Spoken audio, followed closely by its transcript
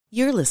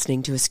You're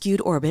listening to a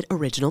Skewed Orbit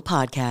original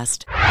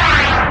podcast.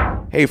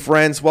 Hey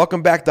friends,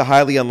 welcome back to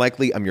Highly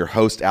Unlikely. I'm your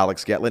host,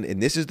 Alex Getlin,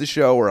 and this is the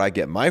show where I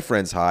get my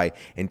friends high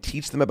and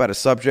teach them about a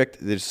subject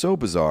that is so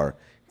bizarre.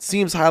 It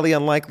seems highly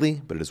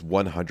unlikely, but it is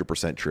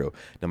 100% true.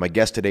 Now, my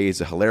guest today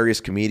is a hilarious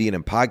comedian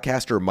and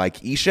podcaster, Mike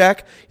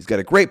Eshaq. He's got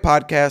a great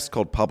podcast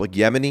called Public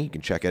Yemeni. You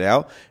can check it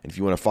out. And if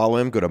you want to follow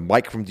him, go to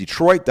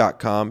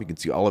MikeFromDetroit.com. You can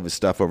see all of his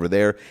stuff over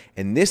there.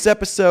 In this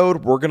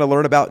episode, we're going to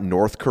learn about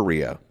North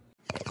Korea.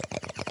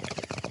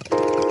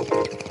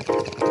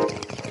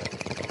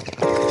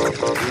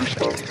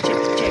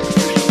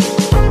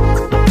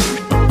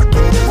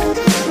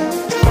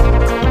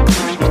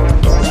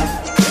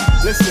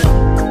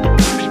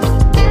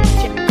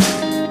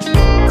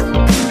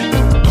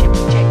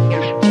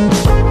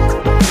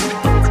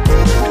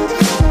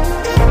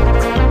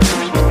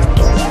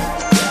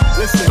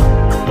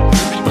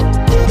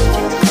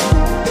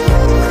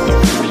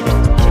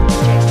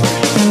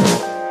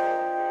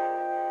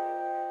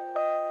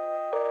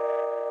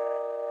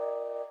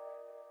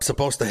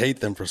 Supposed to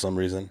hate them for some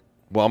reason.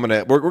 Well,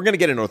 we're gonna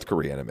get into North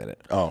Korea in a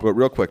minute. Oh, but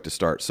real quick to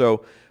start.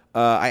 So,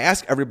 I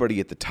ask everybody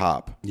at the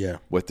top, yeah,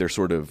 what their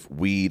sort of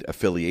weed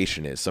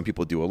affiliation is. Some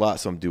people do a lot,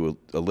 some do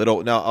a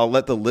little. Now, I'll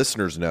let the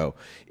listeners know.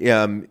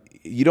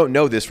 You don't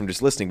know this from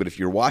just listening, but if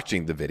you're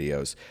watching the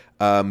videos,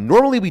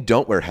 normally we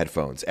don't wear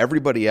headphones.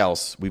 Everybody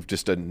else, we've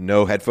just done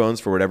no headphones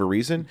for whatever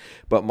reason.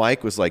 But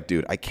Mike was like,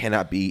 "Dude, I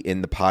cannot be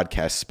in the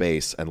podcast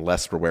space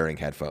unless we're wearing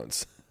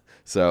headphones."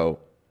 So.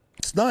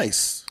 It's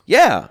nice.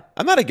 Yeah,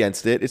 I'm not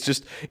against it. It's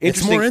just interesting.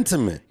 It's more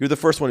intimate. You're the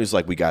first one who's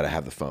like, we got to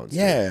have the phones.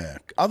 Yeah.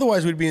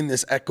 Otherwise, we'd be in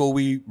this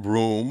echoey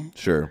room.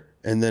 Sure.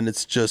 And then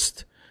it's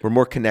just... We're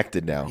more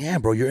connected now. Yeah,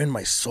 bro, you're in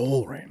my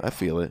soul right now. I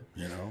feel it.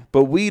 You know?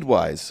 But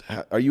weed-wise,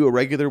 are you a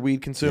regular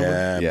weed consumer?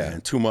 Yeah,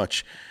 man, too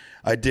much.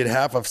 I did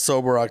half of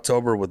Sober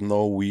October with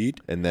no weed.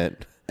 And then...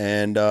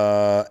 And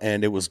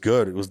it was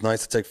good. It was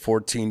nice to take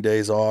 14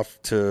 days off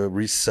to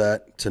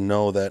reset, to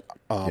know that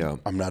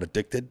I'm not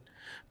addicted.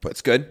 But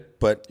it's good.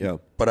 But yeah.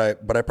 But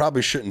I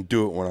probably shouldn't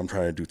do it when I'm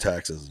trying to do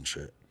taxes and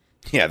shit.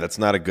 Yeah, that's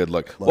not a good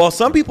look. Well,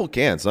 some people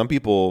can. Some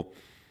people.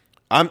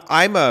 I'm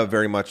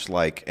very much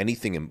like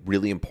anything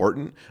really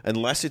important,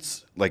 unless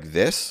it's like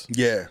this.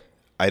 Yeah.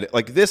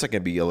 Like this, I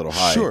can be a little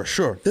high.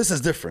 Sure. This is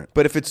different.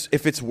 But if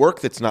it's work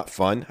that's not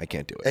fun, I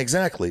can't do it.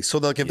 Exactly. So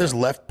like if there's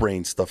left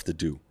brain stuff to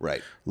do,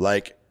 right?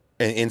 Like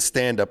in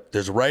stand up,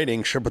 there's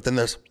writing, sure, but then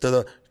there's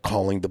the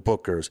calling the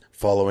bookers,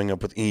 following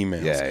up with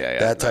emails,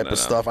 that type of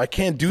stuff. I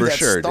can't do that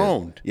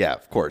stoned. Dude. Yeah,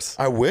 of course.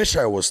 I wish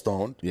I was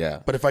stoned. Yeah,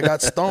 but if I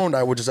got stoned,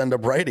 I would just end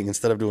up writing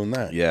instead of doing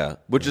that. Yeah,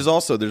 which is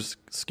also there's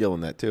skill in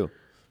that too.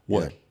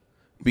 What? Yeah.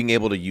 Being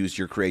able to use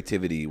your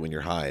creativity when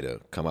you're high to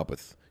come up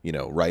with,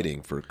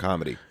 writing for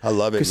comedy. I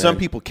love it, because some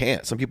people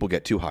can't. Some people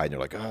get too high and they're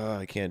like,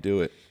 I can't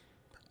do it.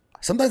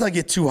 Sometimes I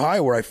get too high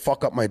where I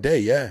fuck up my day.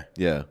 Yeah.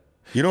 Yeah.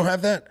 You don't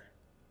have that?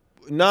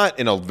 Not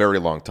in a very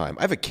long time.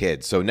 I have a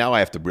kid, so now I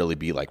have to really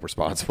be like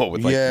responsible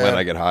with when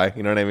I get high.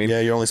 You know what I mean?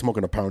 Yeah, you're only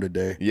smoking a pound a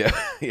day. Yeah,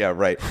 yeah,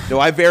 right. No,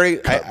 I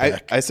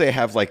say I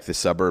have like the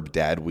suburb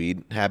dad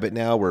weed habit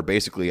now, where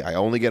basically I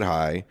only get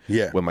high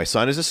when my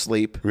son is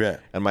asleep,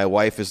 and my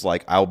wife is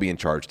like, "I'll be in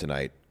charge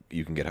tonight.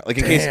 You can get high." Like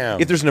in case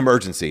if there's an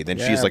emergency, then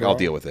she's like, "I'll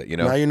deal with it."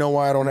 Now you know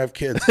why I don't have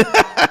kids.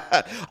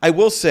 I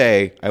will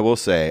say,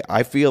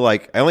 I feel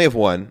like I only have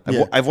one.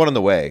 I have one on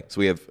the way, so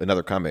we have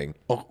another coming.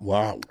 Oh,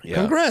 wow. Yeah.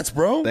 Congrats,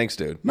 bro. Thanks,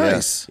 dude.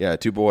 Nice. Yeah,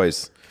 2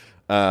 boys.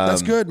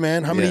 That's good,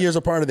 man. How many years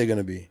apart are they going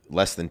to be?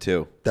 Less than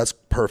 2. That's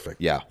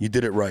perfect. Yeah. You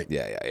did it right.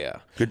 Yeah.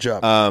 Good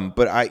job.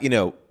 But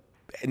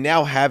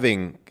now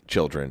having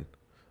children,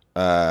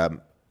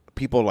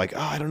 people are like,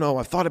 I don't know.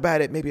 I've thought about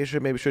it. Maybe I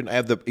should, maybe I shouldn't. I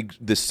have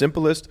the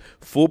simplest,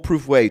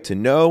 foolproof way to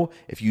know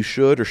if you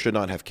should or should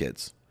not have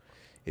kids.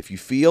 If you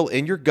feel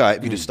in your gut,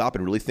 if you just stop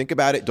and really think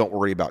about it, don't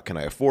worry about, can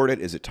I afford it?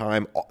 Is it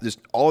time? Just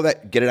all of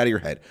that, get it out of your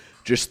head.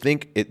 Just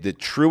think it the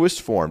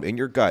truest form in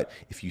your gut.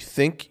 If you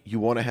think you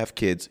want to have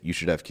kids, you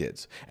should have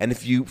kids. And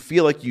if you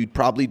feel like you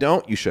probably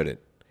don't, you shouldn't.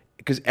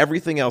 Because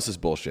everything else is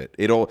bullshit.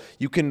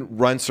 You can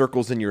run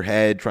circles in your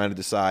head trying to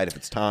decide if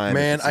it's time.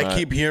 Man, I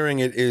keep hearing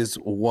it is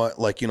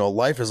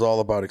life is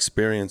all about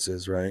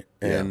experiences, right?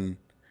 And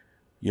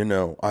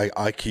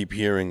I keep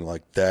hearing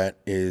like that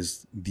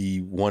is the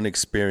one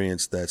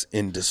experience that's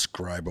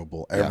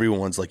indescribable. Yeah.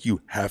 Everyone's like,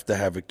 you have to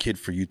have a kid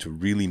for you to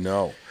really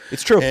know.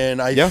 It's true. And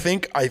I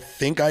think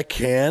I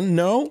can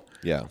know.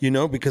 Yeah.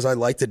 Because I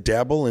like to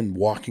dabble in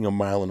walking a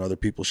mile in other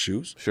people's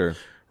shoes. Sure.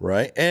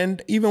 Right.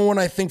 And even when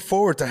I think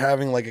forward to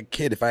having like a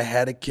kid, if I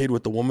had a kid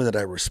with a woman that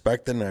I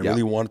respected and I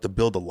really wanted to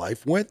build a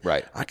life with,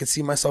 right, I could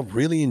see myself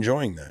really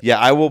enjoying that. Yeah.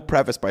 I will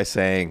preface by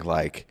saying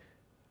like,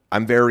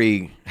 I'm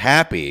very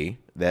happy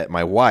that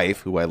my wife,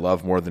 who I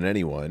love more than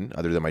anyone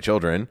other than my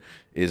children,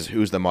 is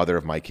who's the mother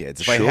of my kids.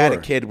 If I had a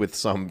kid with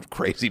some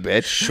crazy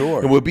bitch,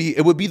 it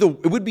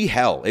would be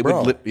hell.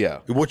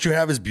 What you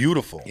have is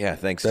beautiful. Yeah,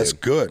 thanks. That's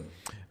good.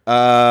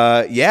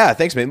 Yeah,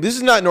 thanks, man. This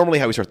is not normally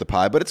how we start the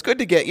pod, but it's good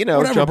to get,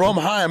 whatever, bro. I'm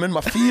high. I'm in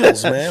my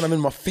feels, man. I'm in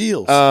my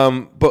feels.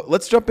 But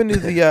let's jump into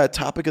the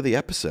topic of the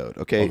episode.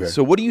 Okay.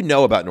 So what do you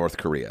know about North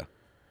Korea?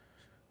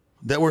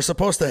 that we're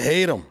supposed to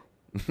hate him.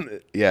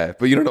 Yeah,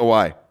 but you don't know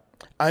why.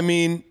 I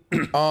mean,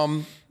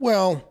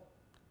 well,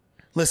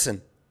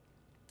 listen,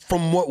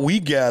 from what we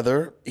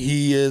gather,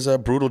 he is a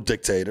brutal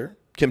dictator.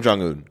 Kim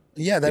Jong-un.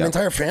 Yeah, that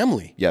entire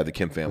family. Yeah, the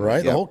Kim family.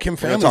 Right? Yeah. The whole Kim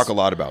family. We're going to talk a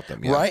lot about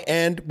them. Yeah. Right?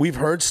 And we've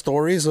heard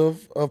stories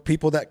of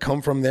people that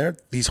come from there,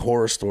 these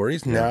horror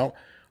stories. Yeah. Now,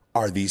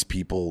 are these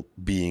people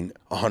being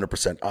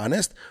 100%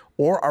 honest,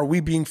 or are we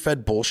being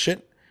fed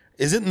bullshit?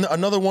 Is it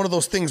another one of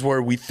those things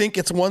where we think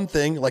it's one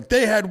thing, like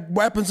they had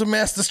weapons of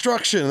mass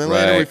destruction, and then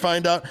later we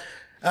find out,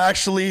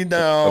 actually,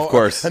 no. Of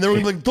course. And then we're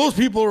like, those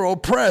people are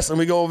oppressed, and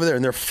we go over there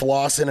and they're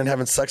flossing and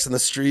having sex in the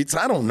streets.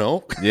 I don't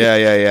know.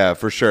 Yeah,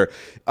 for sure.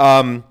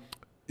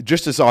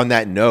 Just as on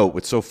that note,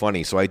 what's so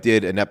funny, so I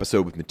did an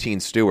episode with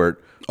Mateen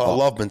Stewart. Oh, I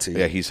love Mateen.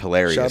 Yeah, he's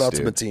hilarious. Shout out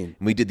dude. to Mateen. And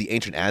we did the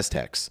ancient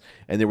Aztecs,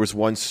 and there was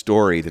one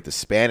story that the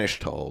Spanish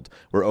told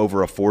where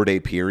over a 4-day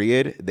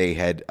period, they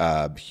had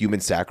human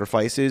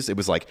sacrifices. It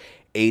was like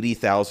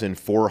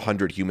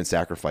 80,400 human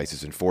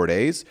sacrifices in 4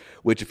 days,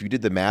 which if you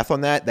did the math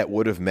on that, that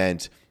would have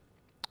meant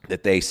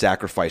that they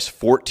sacrificed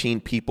 14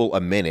 people a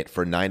minute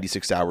for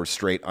 96 hours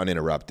straight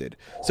uninterrupted.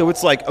 So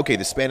it's like, okay,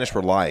 the Spanish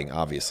were lying,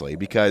 obviously,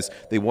 because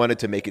they wanted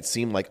to make it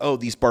seem like, oh,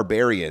 these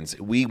barbarians,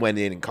 we went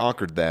in and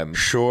conquered them.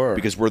 Sure.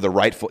 Because we're the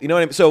rightful, you know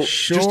what I mean? So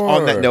just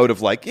on that note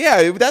of like,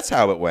 yeah, that's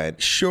how it went.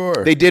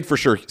 Sure. They did for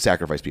sure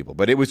sacrifice people,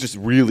 but it was just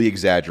really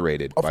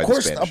exaggerated by the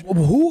Spanish. Of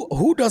course,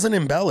 who doesn't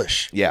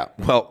embellish? Yeah,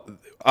 well,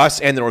 us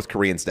and the North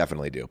Koreans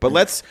definitely do. But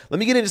let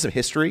me get into some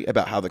history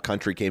about how the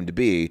country came to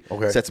be,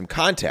 set some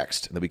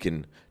context, and then we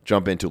can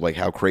jump into like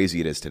how crazy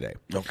it is today.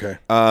 Okay.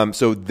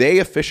 So they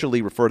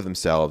officially refer to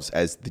themselves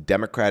as the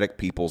Democratic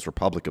People's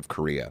Republic of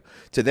Korea.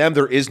 To them,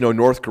 there is no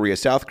North Korea,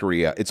 South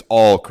Korea. It's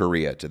all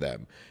Korea to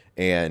them.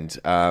 And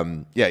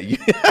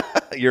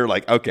you're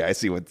like, okay, I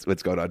see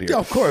what's going on here. Yeah,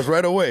 of course,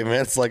 right away,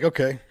 man. It's like,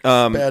 okay,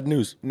 bad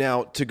news.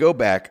 Now, to go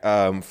back,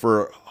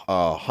 for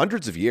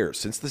hundreds of years,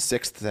 since the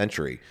 6th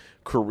century,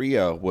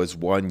 Korea was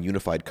one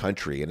unified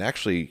country, and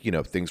actually,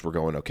 things were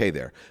going okay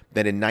there.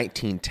 Then in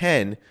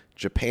 1910,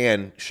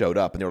 Japan showed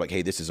up, and they were like,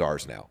 hey, this is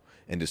ours now,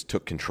 and just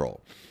took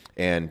control.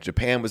 And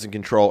Japan was in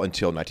control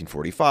until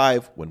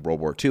 1945, when World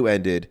War II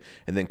ended,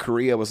 and then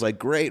Korea was like,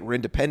 great, we're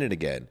independent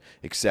again,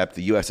 except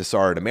the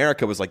USSR and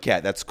America was like, yeah,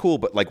 that's cool,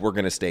 but like we're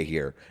going to stay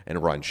here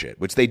and run shit,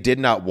 which they did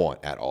not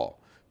want at all.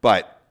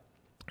 But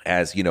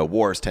as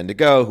wars tend to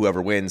go,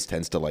 whoever wins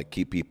tends to like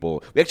keep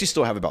people. We actually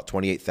still have about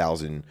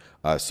 28,000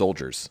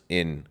 soldiers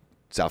in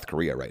South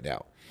Korea right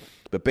now.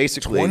 But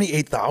basically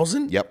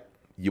 28,000? Yep.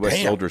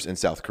 U.S. soldiers in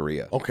South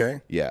Korea.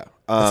 Okay. Yeah.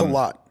 That's a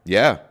lot.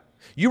 Yeah.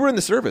 You were in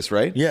the service,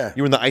 right? Yeah.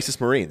 You were in the ISIS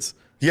Marines.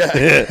 Yeah.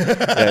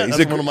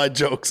 That's one of my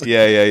jokes.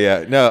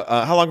 Yeah. No,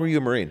 how long were you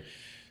a Marine?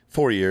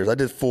 4 years. I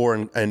did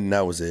 4 and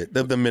that was it.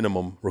 The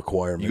minimum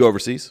requirement. You go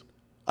overseas?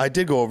 I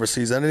did go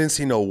overseas, and I didn't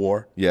see no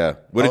war. Yeah.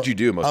 What did you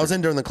do? I was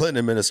in during the Clinton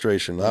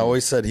administration. I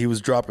always said he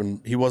wasn't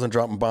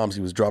dropping bombs,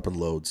 he was dropping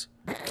loads.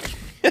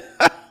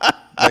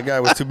 That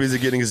guy was too busy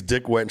getting his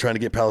dick wet and trying to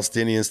get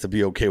Palestinians to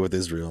be okay with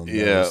Israel.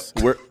 Yeah,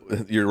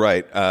 you're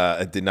right.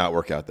 It did not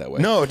work out that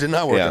way. No, it did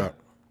not work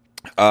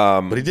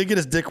out. But he did get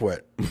his dick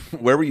wet.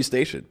 Where were you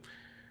stationed?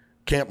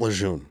 Camp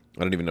Lejeune.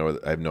 I don't even know.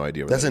 I have no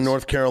idea. That's in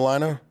North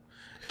Carolina.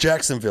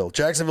 Jacksonville,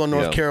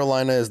 North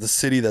Carolina is the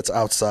city that's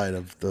outside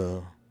of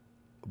the.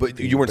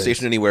 But you weren't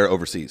stationed anywhere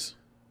overseas?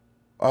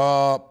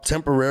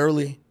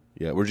 Temporarily.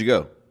 Yeah, where'd you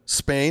go?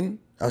 Spain.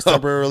 I was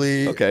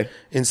temporarily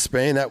in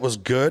Spain. That was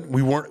good.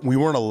 We weren't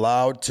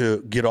allowed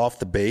to get off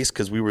the base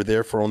because we were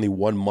there for only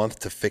 1 month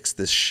to fix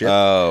this ship.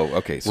 Oh,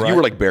 okay. So you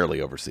were like barely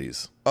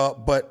overseas.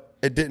 But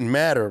it didn't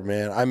matter,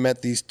 man. I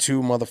met these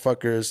 2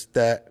 motherfuckers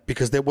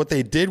because what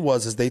they did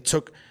was they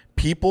took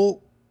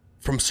people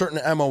from certain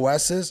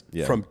MOSs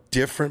from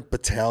different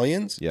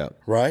battalions,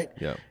 right?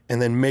 Yeah. And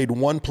then made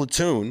one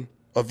platoon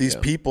of these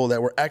people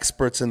that were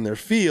experts in their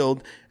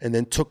field, and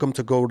then took them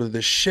to go to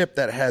the ship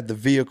that had the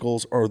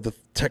vehicles or the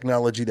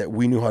technology that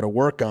we knew how to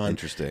work on.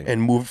 Interesting.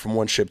 And move it from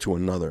one ship to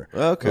another.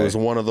 Okay. It was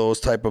one of those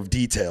type of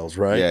details,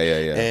 right?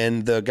 Yeah.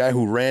 And the guy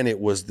who ran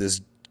it was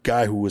this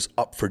guy who was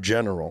up for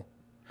general.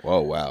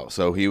 Oh, wow.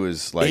 So he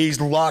was like... He's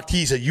locked.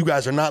 He said, you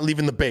guys are not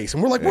leaving the base.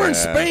 And we're like, we're in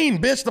Spain,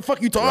 bitch. The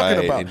fuck you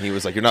talking about? And he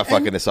was like, you're not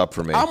fucking this up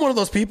for me. I'm one of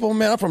those people,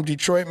 man. I'm from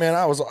Detroit, man.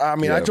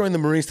 I joined the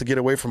Marines to get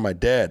away from my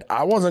dad.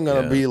 I wasn't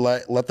going to be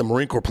like, let the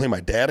Marine Corps play my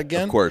dad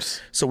again. Of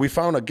course. So we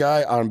found a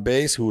guy on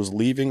base who was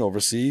leaving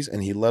overseas,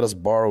 and he let us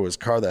borrow his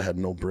car that had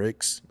no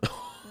brakes.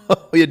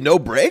 He had no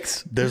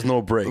brakes? There's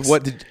no brakes.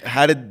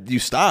 How did you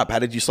stop? How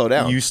did you slow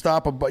down? You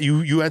stop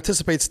you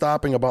anticipate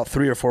stopping about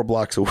 3 or 4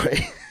 blocks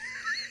away.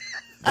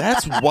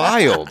 That's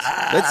wild.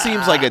 That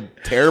seems like a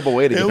terrible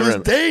way to get around. It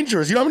was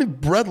dangerous. You know how many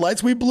red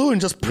lights we blew and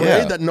just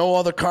prayed that no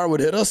other car would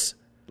hit us?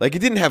 Like, it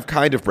didn't have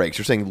kind of brakes.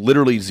 You're saying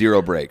literally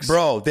 0 brakes.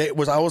 Bro, I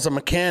was a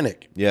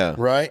mechanic. Yeah.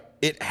 Right?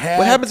 It had.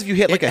 What happens if you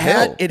hit like a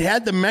hill? It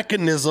had the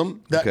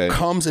mechanism that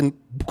comes and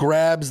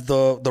grabs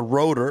the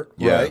rotor,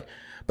 right?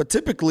 But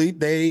typically,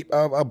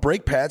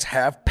 brake pads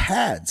have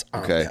pads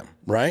on them,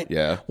 right?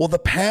 Yeah. Well, the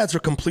pads are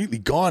completely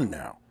gone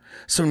now.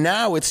 So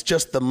now it's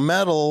just the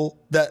metal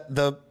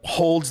that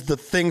holds the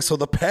thing, so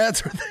the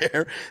pads are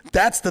there.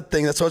 That's the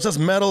thing. So it's just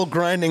metal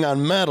grinding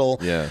on metal.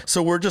 Yeah.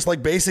 So we're just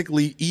like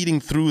basically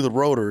eating through the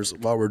rotors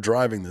while we're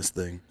driving this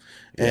thing.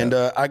 Yeah. And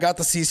I got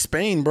to see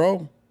Spain,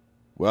 bro.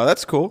 Well,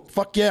 that's cool.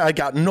 Fuck yeah, I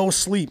got no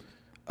sleep.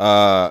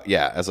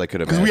 Yeah, as I could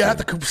imagine.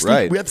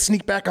 Because we had to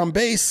sneak back on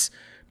base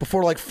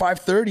before like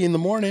 5:30 in the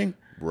morning.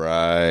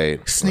 Right.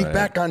 Sneak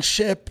back on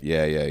ship.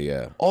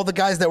 Yeah. All the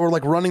guys that were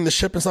like running the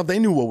ship and stuff, they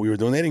knew what we were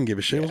doing. They didn't give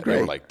a shit. It was great.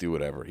 They were like, do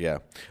whatever. Yeah.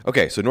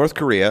 Okay, so North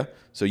Korea.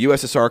 So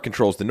USSR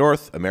controls the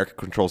North. America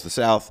controls the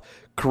South.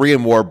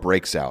 Korean War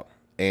breaks out.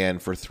 And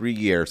for 3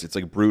 years, it's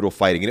like brutal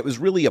fighting. And it was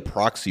really a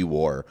proxy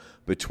war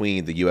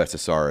between the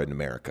USSR and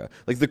America.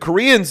 Like the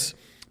Koreans,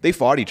 they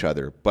fought each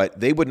other, but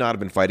they would not have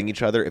been fighting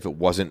each other if it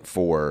wasn't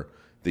for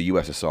the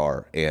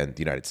USSR and the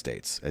United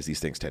States, as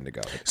these things tend to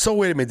go. So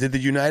wait a minute, did the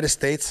United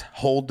States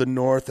hold the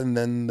North and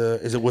then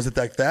was it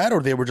like that,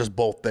 or they were just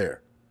both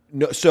there?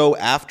 No, so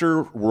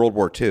after World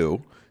War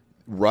II,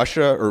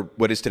 Russia, or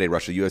what is today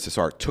Russia,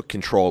 USSR, took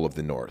control of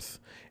the North,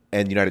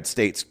 and the United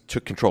States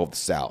took control of the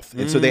South.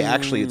 And so they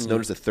actually, it's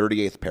known as the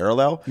 38th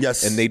parallel.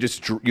 Yes. And they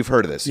just you've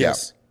heard of this.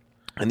 Yes.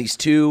 Yeah. And these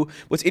two,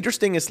 what's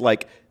interesting is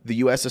like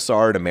the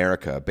USSR and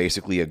America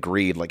basically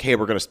agreed, like, hey,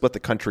 we're going to split the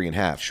country in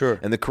half. Sure.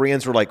 And the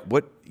Koreans were like,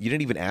 what? You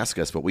didn't even ask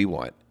us what we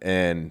want.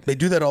 And they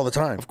do that all the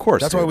time. Of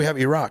course. That's why we have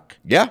Iraq.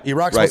 Yeah.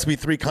 Iraq's right. supposed to be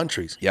 3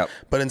 countries. Yep.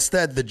 But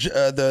instead,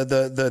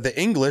 the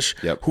English,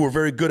 Yep. who were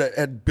very good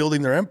at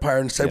building their empire,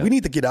 and said, Yep. we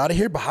need to get out of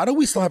here, but how do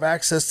we still have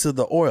access to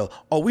the oil?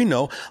 Oh, we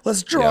know.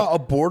 Let's draw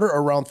Yep. a border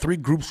around 3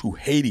 groups who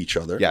hate each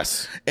other.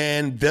 Yes.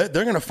 And they're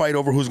going to fight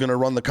over who's going to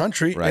run the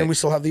country, Right. and we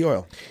still have the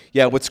oil.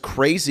 Yeah, what's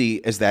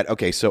crazy is that,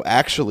 okay, so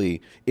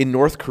actually in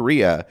North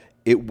Korea,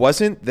 it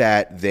wasn't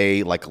that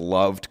they like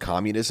loved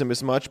communism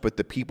as much, but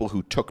the people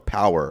who took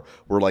power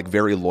were like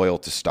very loyal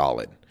to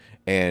Stalin.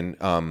 And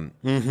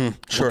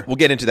Sure. we'll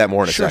get into that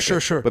more in a second.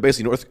 Sure. But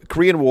basically, North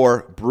Korean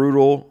War,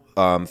 brutal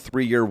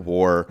 3-year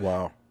war.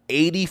 Wow.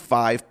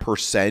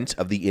 85%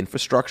 of the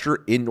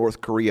infrastructure in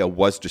North Korea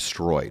was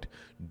destroyed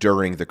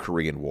during the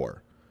Korean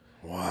War.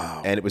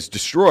 Wow. And it was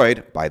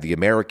destroyed by the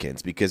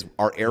Americans because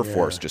our Air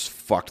Force just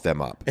fucked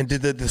them up. And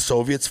did the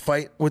Soviets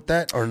fight with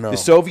that or no? The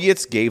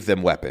Soviets gave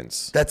them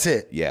weapons. That's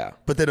it. Yeah.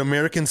 But did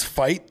Americans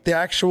fight the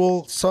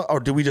actual, or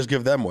did we just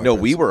give them weapons? No,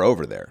 we were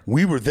over there.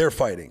 We were there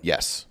fighting.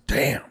 Yes.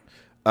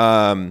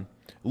 Damn.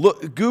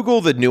 Look,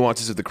 Google the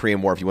nuances of the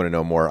Korean War if you want to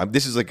know more.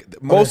 This is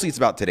like mostly it's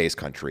about today's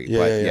country,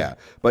 but yeah.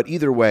 But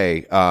either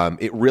way,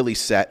 it really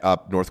set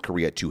up North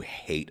Korea to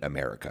hate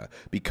America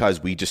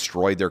because we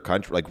destroyed their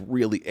country. Like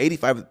really,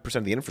 85%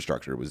 of the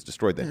infrastructure was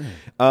destroyed then.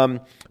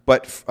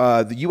 But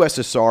the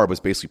USSR was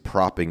basically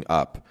propping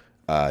up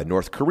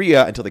North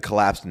Korea until they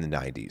collapsed in the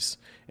 90s.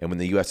 And when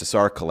the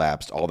USSR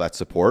collapsed, all that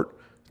support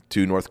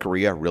to North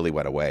Korea really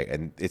went away,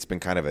 and it's been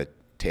kind of a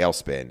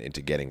tailspin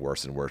into getting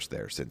worse and worse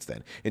there since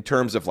then in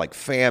terms of like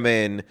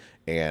famine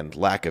and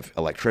lack of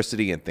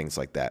electricity and things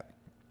like that.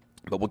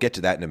 But we'll get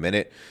to that in a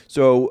minute.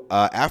 So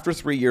after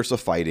 3 years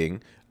of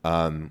fighting,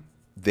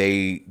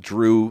 they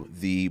drew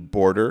the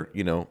border,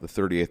 the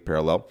 38th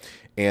parallel,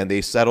 and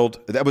they settled.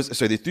 They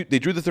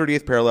drew the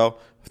 38th parallel.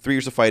 3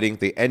 years of fighting,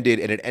 they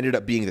ended, and it ended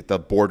up being that the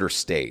border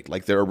stayed.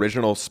 Like their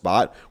original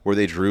spot where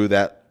they drew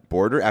that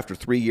border after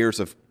 3 years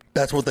of.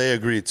 That's what they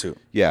agreed to.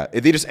 Yeah,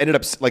 they just ended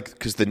up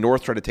because the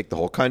North tried to take the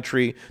whole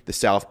country, the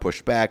South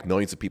pushed back,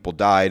 millions of people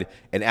died,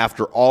 and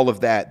after all of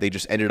that, they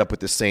just ended up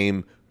with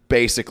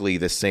basically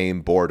the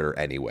same border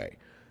anyway,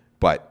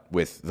 but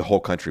with the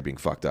whole country being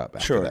fucked up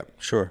after that.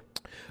 Sure.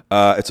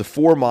 It's a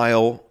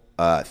 4-mile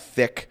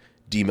thick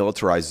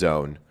demilitarized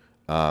zone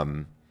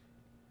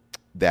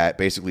that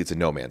basically it's a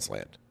no man's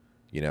land.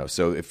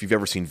 So if you've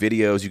ever seen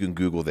videos, you can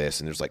Google this,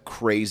 and there's like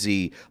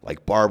crazy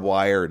like barbed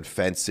wire and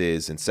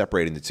fences and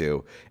separating the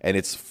two, and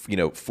it's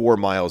 4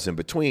 miles in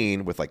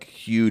between with like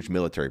huge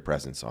military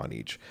presence on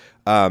each.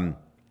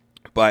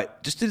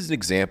 But just as an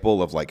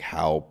example of like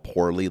how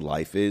poorly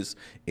life is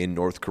in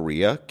North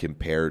Korea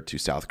compared to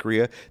South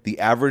Korea, the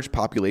average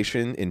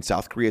population in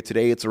South Korea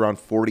today, it's around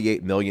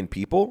 48 million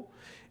people,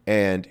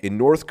 and in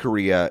North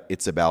Korea,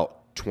 it's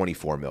about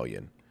 24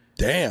 million.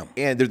 Damn.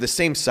 And they're the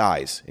same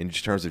size in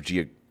terms of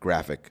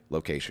geographic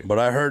location. But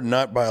I heard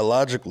not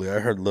biologically. I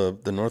heard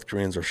the North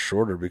Koreans are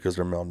shorter because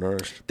they're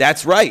malnourished.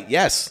 That's right.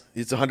 Yes.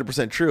 It's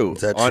 100% true. Is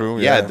that true?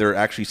 Yeah, they're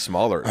actually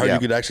smaller. I heard you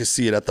could actually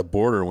see it at the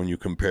border when you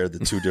compare the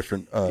two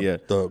different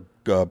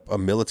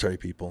military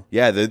people.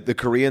 Yeah, the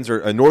Koreans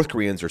North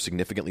Koreans are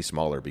significantly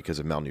smaller because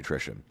of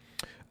malnutrition.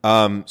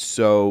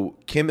 So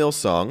Kim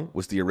Il-sung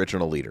was the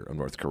original leader of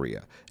North Korea,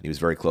 and he was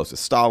very close to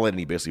Stalin, and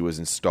he basically was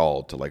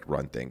installed to like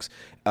run things.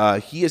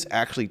 He is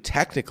actually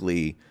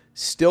technically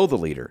still the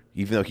leader,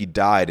 even though he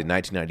died in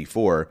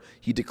 1994.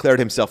 He declared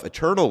himself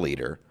eternal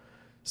leader.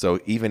 So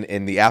even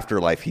in the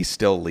afterlife, he's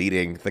still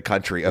leading the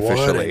country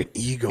officially. What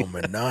an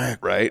egomaniac,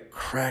 right?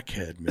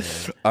 Crackhead,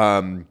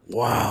 man.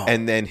 Wow.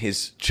 And then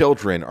his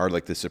children are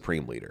like the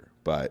supreme leader.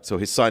 But so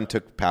his son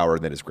took power,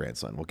 and then his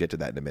grandson. We'll get to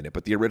that in a minute.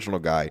 But the original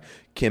guy,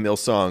 Kim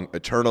Il-sung,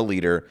 eternal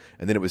leader,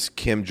 and then it was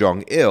Kim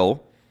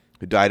Jong-il,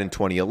 who died in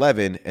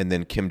 2011, and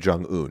then Kim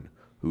Jong-un,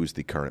 who's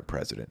the current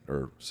president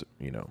or,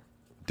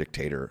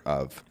 dictator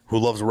of. Who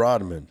loves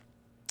Rodman?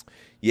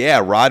 Yeah,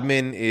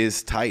 Rodman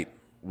is tight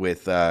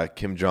with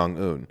Kim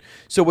Jong-un.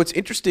 So what's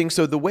interesting,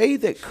 so the way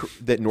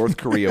that North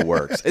Korea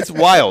works, it's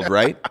wild,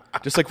 right?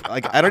 Just like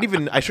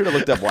I should have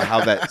looked up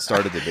how that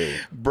started to be.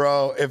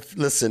 Bro,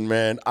 listen,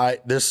 man,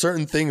 there's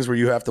certain things where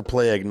you have to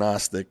play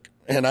agnostic.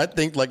 And I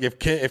think like if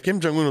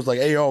Kim Jong-un was like,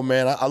 hey, yo,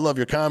 man, I love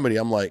your comedy,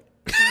 I'm like,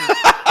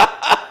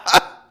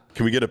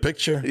 can we get a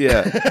picture?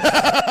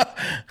 Yeah.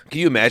 Can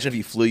you imagine if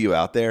he flew you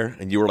out there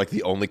and you were like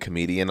the only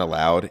comedian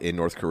allowed in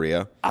North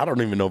Korea? I don't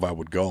even know if I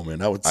would go, man.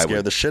 That would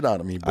scare the shit out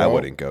of me, bro. I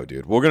wouldn't go,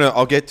 dude.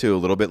 I'll get to a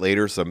little bit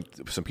later some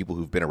people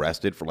who've been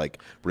arrested for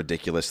like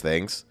ridiculous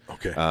things.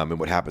 Okay. And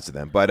what happens to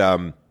them. But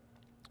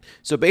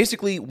so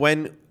basically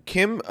when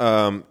Kim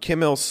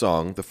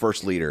Il-sung, the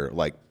first leader,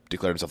 like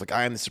declared himself like,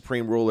 I am the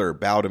supreme ruler,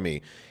 bow to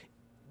me.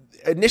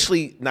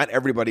 Initially, not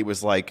everybody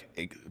was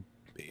like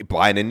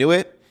buying into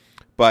it.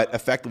 But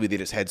effectively, they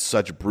just had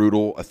such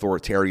brutal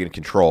authoritarian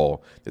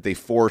control that they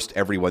forced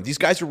everyone. These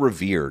guys are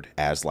revered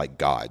as like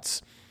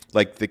gods.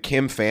 Like the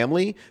Kim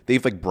family,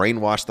 they've like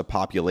brainwashed the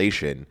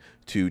population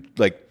to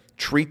like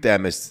treat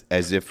them as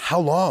if. How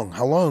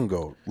long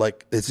ago?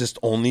 Like it's just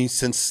only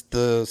since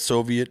the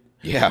Soviet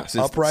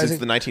uprising? Since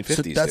the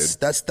 1950s.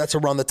 So that's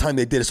around the time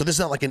they did it. So this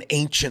is not like an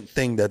ancient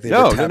thing that they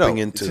were tapping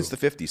into. Since the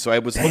 50s. So I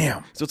was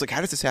Damn. So it's like,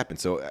 how does this happen?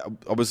 So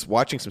I was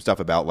watching some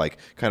stuff about like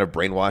kind of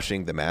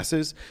brainwashing the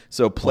masses.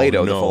 So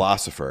Plato, the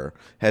philosopher,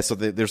 has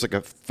something. There's like a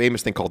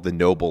famous thing called the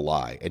noble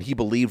lie, and he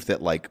believed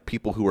that like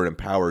people who are in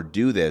power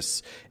do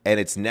this,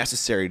 and it's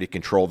necessary to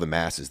control the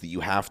masses. That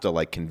you have to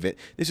like convince.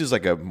 This is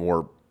like a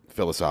more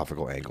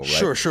philosophical angle,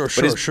 right?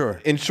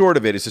 Sure. In short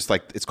of it, it's just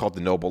like it's called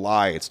the noble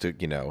lie. It's to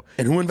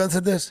And who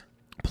invented this?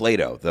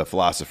 Plato, the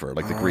philosopher,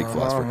 like the Greek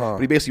philosopher. But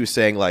he basically was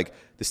saying like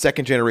the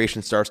second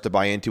generation starts to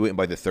buy into it, and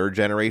by the third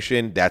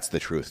generation, that's the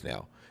truth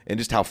now. And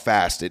just how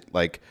fast it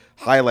like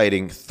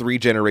highlighting 3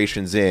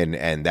 generations in,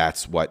 and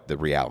that's what the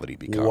reality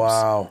becomes.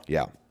 Wow.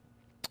 Yeah.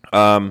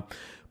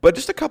 But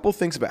just a couple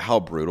things about how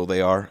brutal they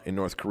are in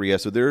North Korea.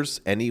 So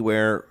there's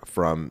anywhere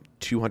from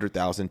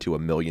 200,000 to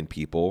 1 million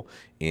people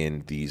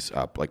in these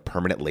like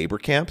permanent labor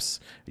camps.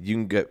 You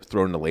can get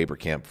thrown in a labor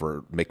camp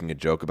for making a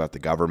joke about the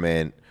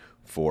government,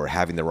 for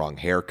having the wrong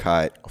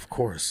haircut. Of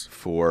course.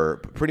 For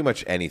pretty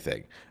much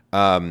anything.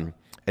 And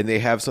they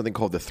have something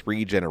called the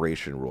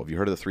 3-generation rule. Have you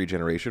heard of the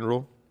 3-generation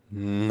rule?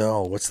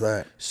 No, what's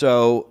that?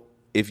 So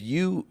if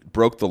you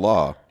broke the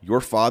law, your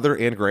father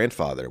and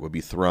grandfather would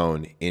be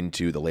thrown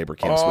into the labor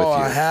camps with you.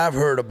 I have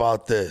heard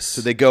about this.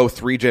 So they go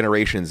 3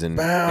 generations in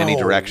any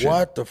direction.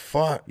 What the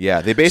fuck?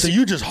 Yeah, they basically. So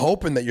you just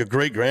hoping that your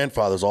great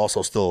grandfather's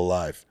also still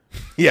alive?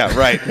 Yeah,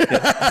 right.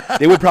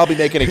 They would probably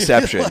make an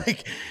exception.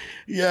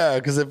 Yeah,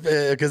 because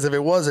if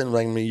it wasn't,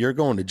 like me, you're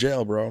going to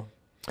jail, bro.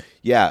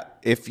 Yeah,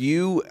 if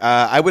you,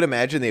 I would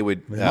imagine they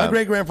would. My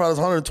great grandfather's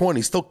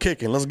 120, still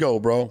kicking. Let's go,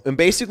 bro. And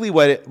basically,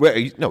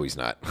 no, he's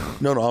not.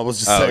 No, I was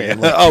just saying.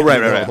 Yeah. Like,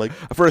 right. Like,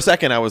 for a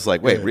second, I was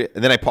like, wait,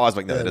 and then I paused,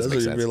 like, no, that doesn't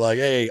make sense. You'd be like,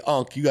 hey,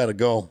 Unc, you got to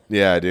go.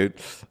 Yeah, dude.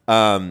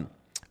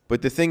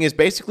 But the thing is,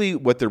 basically,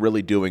 what they're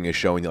really doing is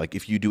showing that, like,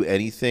 if you do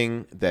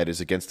anything that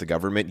is against the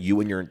government, you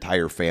and your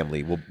entire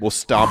family will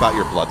stomp out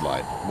your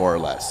bloodline, more or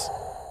less.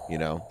 You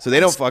know, so they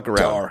don't fuck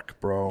around. Dark,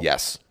 bro.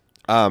 Yes.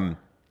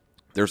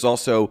 There's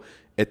also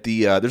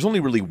there's only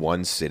really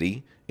one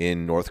city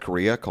in North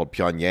Korea called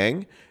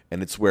Pyongyang,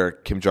 and it's where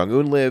Kim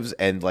Jong-un lives,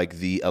 and like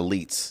the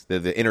elites,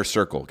 the inner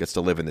circle, gets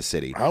to live in the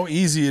city. How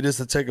easy it is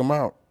to take them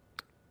out.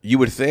 You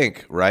would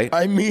think, right?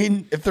 I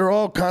mean, if they're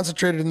all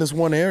concentrated in this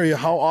one area,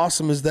 how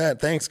awesome is that?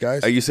 Thanks,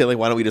 guys. Are you saying like,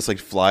 why don't we just like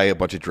fly a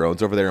bunch of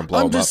drones over there and blow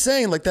them up? I'm just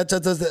saying, like there's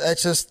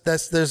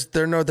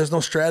no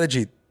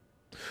strategy.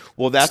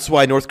 Well, that's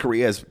why North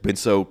Korea has been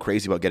so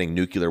crazy about getting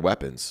nuclear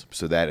weapons,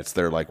 so that it's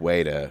their like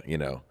way to,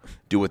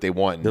 do what they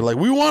want. They're like,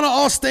 we want to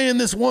all stay in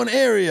this one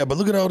area, but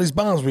look at all these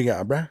bombs we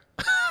got,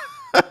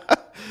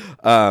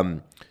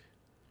 bruh.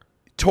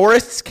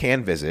 Tourists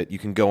can visit. You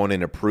can go on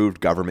an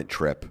approved government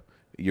trip.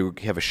 You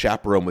have a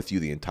chaperone with you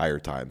the entire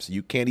time, so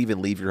you can't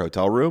even leave your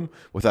hotel room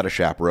without a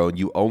chaperone.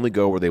 You only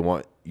go where they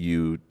want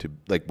you to,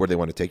 like where they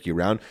want to take you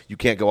around. You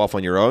can't go off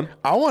on your own.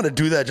 I want to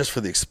do that just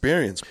for the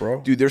experience, bro.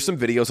 Dude, there's some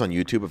videos on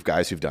YouTube of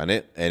guys who've done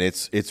it, and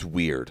it's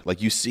weird.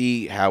 Like you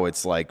see how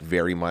it's like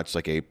very much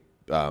like a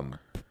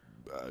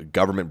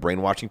government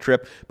brainwashing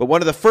trip. But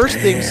one of the first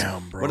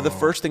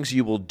things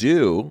you will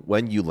do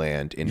when you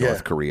land in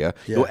North Korea,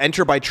 you'll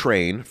enter by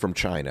train from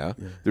China.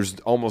 Yeah. There's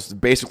almost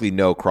basically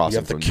no crossing. You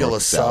have to from kill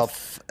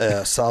north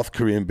a South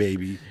Korean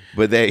baby.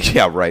 But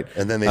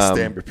and then they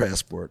stamp your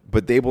passport.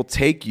 But they will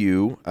take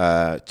you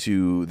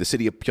to the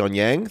city of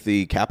Pyongyang,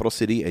 the capital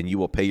city, and you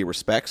will pay your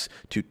respects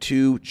to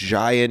 2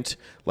 giant,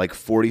 like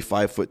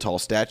 45-foot tall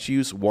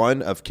statues,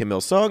 one of Kim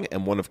Il-sung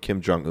and one of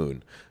Kim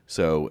Jong-un.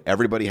 So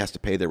everybody has to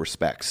pay their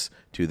respects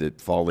to the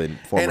fallen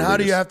former And how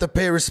leaders. do you have to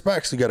pay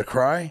respects? You got to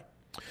cry?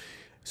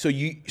 So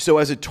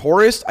as a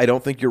tourist, I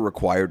don't think you're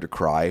required to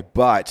cry,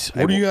 but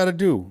What do you got to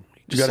do?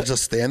 You got to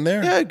just stand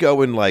there? Yeah,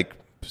 go and like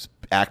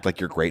act like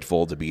you're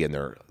grateful to be in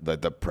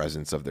the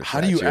presence of their How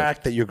statue. do you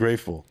act that you're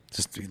grateful?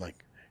 Just be like,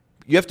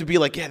 You have to be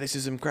like, yeah, this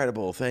is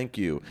incredible. Thank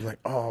you. like,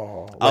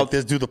 oh, like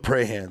this, do the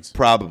pray hands.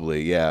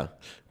 Probably, yeah.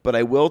 But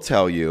I will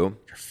tell you,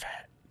 You're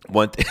fat.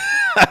 one thing.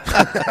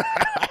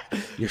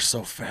 You're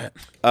so fat.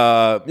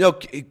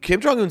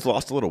 Kim Jong-un's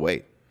lost a little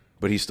weight,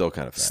 but he's still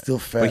kind of fat. Still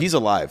fat. But he's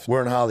alive.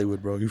 We're in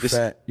Hollywood, bro. You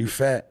fat. You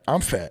fat.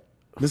 I'm fat.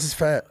 This is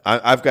fat.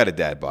 I've got a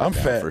dad bod I'm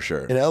now, fat. for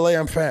sure. In LA,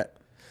 I'm fat.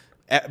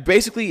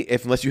 Basically,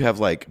 unless you have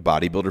like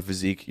bodybuilder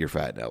physique, you're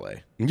fat in LA.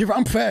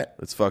 I'm fat.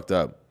 It's fucked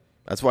up.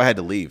 That's why I had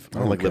to leave. I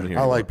don't like living here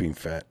I anymore. like being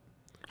fat.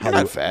 You're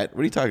not fat.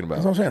 What are you talking about?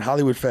 That's what I'm saying.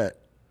 Hollywood fat.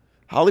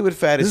 Hollywood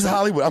fat This is is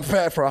Hollywood. I'm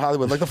fat for a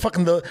Hollywood. Like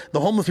the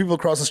homeless people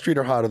across the street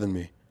are hotter than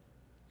me.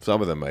 Some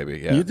of them maybe,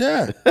 yeah.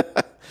 Yeah.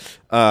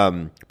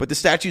 But the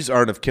statues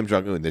aren't of Kim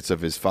Jong-un. It's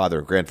of his father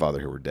and grandfather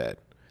who were dead.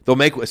 They'll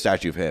make a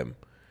statue of him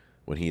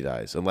when he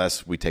dies,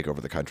 unless we take over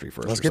the country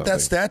first. Let's or get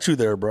that something. statue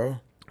there, bro.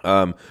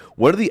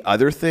 One of the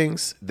other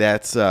things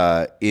that's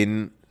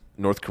in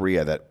North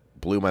Korea that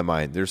blew my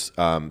mind, there's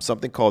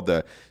something called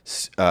the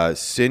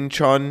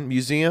Sinchon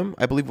Museum,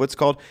 I believe what's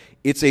called.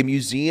 It's a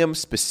museum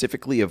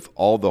specifically of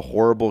all the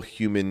horrible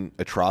human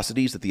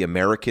atrocities that the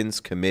Americans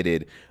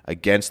committed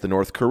against the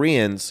North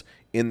Koreans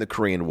in the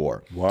Korean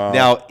War. Wow.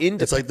 Now,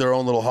 It's like their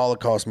own little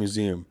Holocaust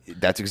museum.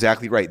 that's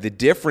exactly right. The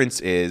difference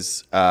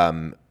is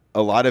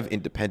a lot of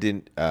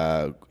independent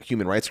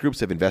human rights groups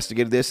have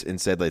investigated this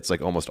and said that it's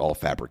like almost all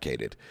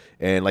fabricated.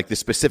 And like the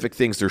specific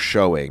things they're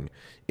showing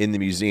in the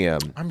museum.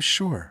 I'm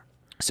sure.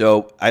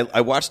 So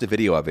I watched a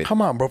video of it.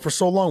 Come on, bro. For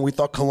so long, we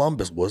thought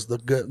Columbus was the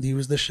good. He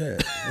was the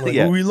shit. Like,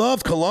 Yeah. we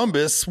loved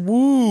Columbus.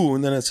 Woo.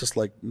 And then it's just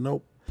like,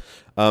 nope.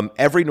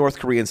 Every North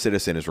Korean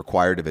citizen is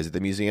required to visit the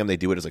museum. They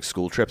do it as like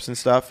school trips and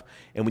stuff.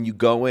 And when you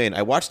go in,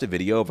 I watched a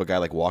video of a guy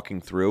like walking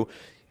through.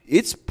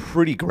 It's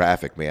pretty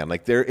graphic, man.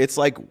 Like it's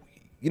like,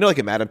 you know, like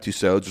in Madame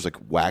Tussauds, there's like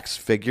wax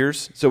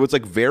figures. So it's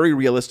like very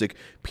realistic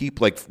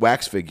like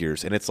wax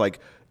figures. And it's like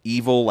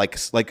evil, like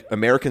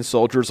American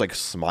soldiers like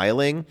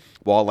smiling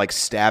while like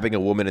stabbing a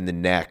woman in the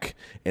neck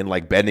and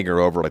like bending her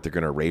over like they're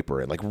going to rape her,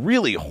 and like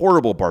really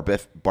horrible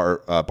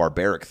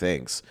barbaric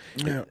things.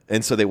 Yeah.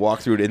 And so they walk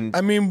through it. And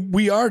I mean,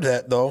 we are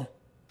that, though.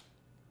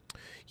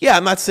 yeah,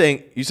 I'm not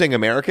saying, you saying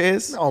America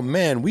is? Oh,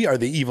 man. We are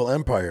the evil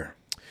empire.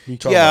 You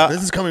talking Yeah. about?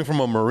 This is coming from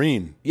a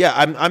Marine. Yeah,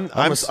 I'm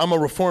I'm a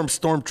reformed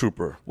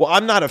stormtrooper. well,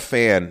 I'm not a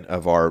fan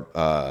of our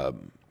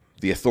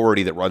the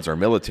authority that runs our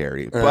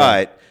military,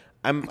 but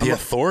I'm The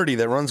authority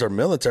that runs our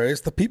military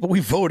is the people we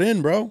vote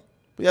in, bro.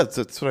 yeah,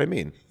 that's what I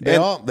mean. They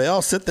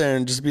all sit there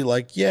and just be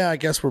like, yeah, I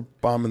guess we're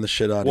bombing the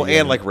shit out of you.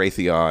 and like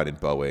Raytheon and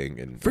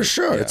Boeing and for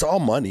sure, yeah. it's all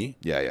money.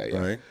 Yeah.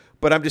 Right.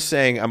 But I'm just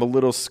saying, I'm a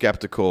little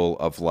skeptical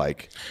of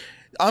like,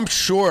 I'm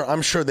sure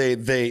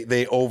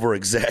they over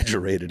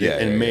exaggerated it Yeah,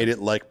 and yeah, made it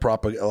like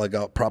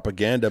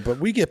propaganda. But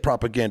we get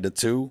propaganda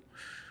too.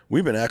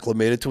 We've been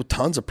acclimated to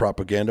tons of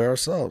propaganda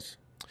ourselves.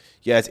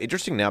 yeah, it's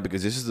interesting now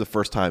because this is the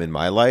first time in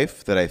my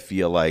life that I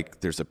feel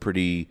like there's a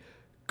pretty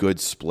good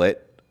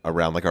split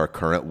around like our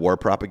current war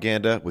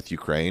propaganda with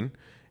Ukraine,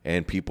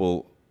 and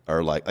people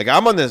are like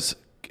I'm on this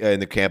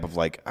in the camp of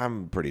like,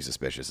 I'm pretty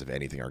suspicious of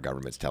anything our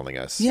government's telling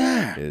us.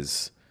 Yeah.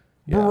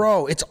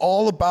 Bro, it's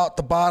all about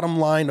the bottom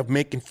line of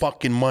making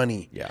fucking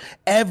money. Yeah.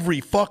 Every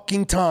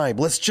fucking time.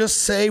 Let's just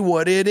say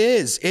what it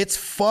is. It's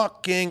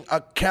fucking a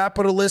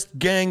capitalist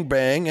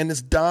gangbang, and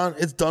it's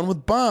done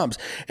with bombs.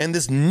 And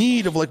this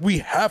need of like, we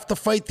have to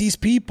fight these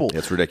people.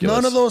 It's ridiculous.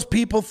 None of those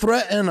people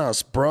threaten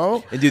us,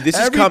 bro. And dude, this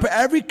is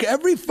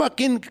every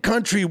fucking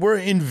country we're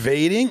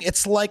invading,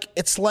 it's like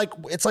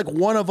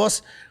one of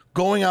us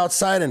going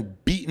outside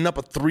and beating up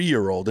a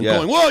 3-year-old and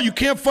going, "Whoa, you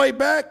can't fight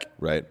back!"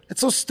 Right. It's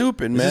so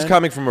stupid, man. This is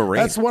coming from a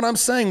Marine. That's what I'm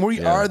saying.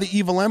 We are the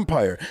evil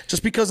empire.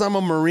 Just because I'm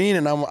a Marine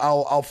and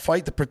I'll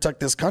fight to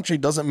protect this country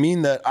doesn't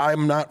mean that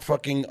I'm not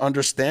fucking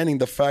understanding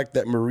the fact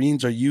that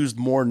Marines are used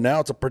more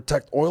now to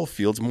protect oil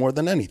fields more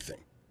than anything.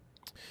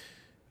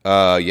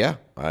 Yeah,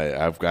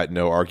 I've got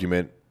no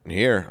argument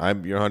here.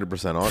 You're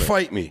 100% on it.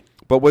 Fight me.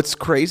 But what's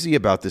crazy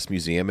about this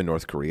museum in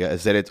North Korea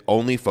is that it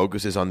only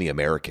focuses on the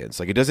Americans.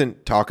 Like, it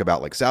doesn't talk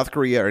about like South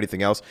Korea or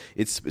anything else.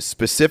 It's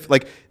specific.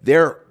 Like,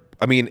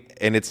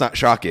 and it's not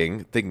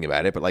shocking thinking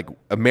about it, but like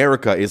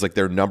America is like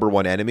their number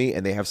one enemy,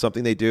 and they have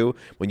something they do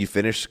when you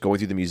finish going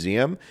through the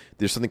museum.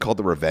 There's something called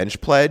the Revenge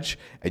Pledge,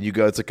 and you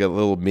go, it's like a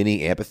little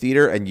mini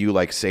amphitheater, and you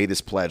like say this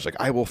pledge, like,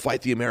 I will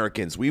fight the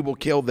Americans. We will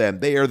kill them.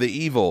 They are the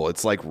evil.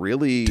 It's like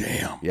really,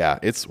 damn. Yeah,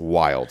 it's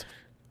wild.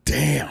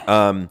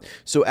 Damn.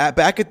 So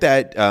back at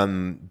that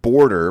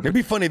border, It'd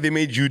be funny if they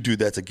made you do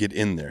that to get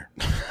in there.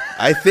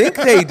 I think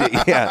they did.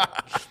 Yeah,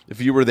 if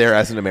you were there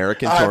as an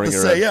American I have touring to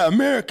around. say, yeah,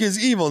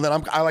 America's evil. And then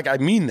I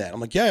mean that. I'm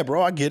like, yeah,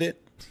 bro, I get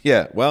it.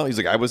 Yeah. Well, he's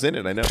like, I was in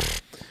it. I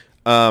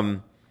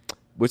know.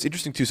 What's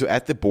interesting too. So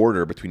at the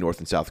border between North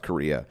and South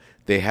Korea,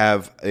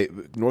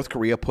 North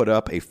Korea put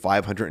up a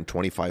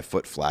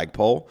 525-foot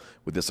flagpole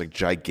with this like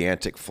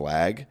gigantic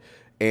flag.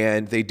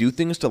 and they do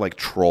things to like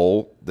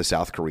troll the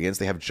South Koreans.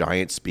 They have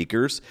giant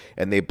speakers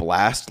and they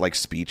blast like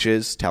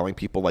speeches telling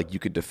people like you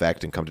could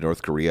defect and come to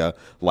North Korea.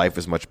 Life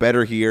is much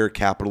better here.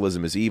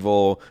 Capitalism is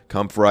evil.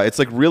 Come for us. It's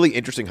like really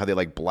interesting how they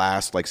like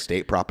blast like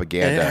state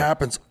propaganda. And it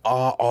happens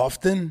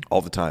often.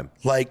 All the time.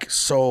 Like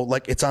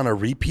it's on a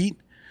repeat.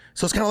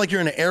 So it's kind of like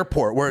you're in an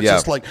airport where it's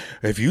just like,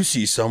 if you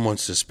see someone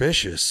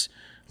suspicious,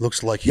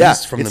 looks like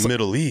he's from the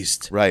Middle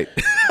East. Right.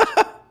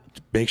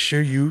 Make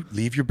sure you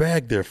leave your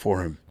bag there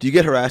for him. Do you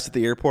get harassed at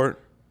the airport?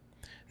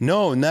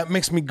 No, and that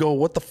makes me go,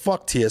 what the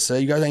fuck,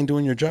 TSA? You guys ain't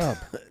doing your job.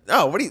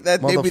 No, what do you...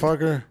 That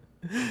motherfucker.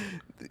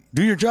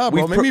 Do your job,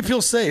 bro. Make me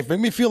feel safe.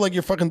 Make me feel like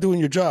you're fucking doing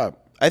your job.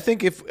 I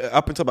think if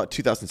up until about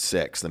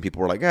 2006, then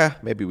people were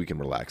like, maybe we can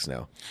relax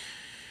now.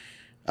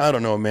 I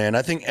don't know, man.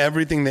 I think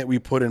everything that we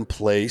put in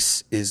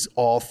place is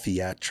all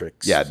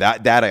theatrics. Yeah,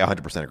 that I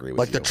 100% agree with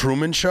like you. The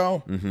Truman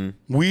Show? Mm-hmm.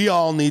 We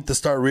all need to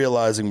start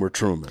realizing we're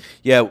Truman.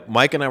 Yeah,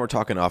 Mike and I were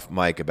talking off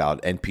mic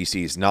about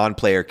NPCs,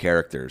 non-player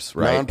characters,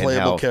 right?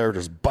 Non-playable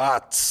characters,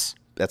 bots.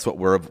 That's what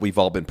we've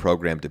all been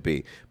programmed to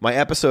be. My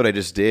episode I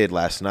just did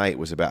last night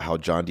was about how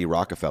John D.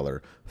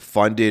 Rockefeller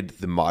funded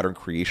the modern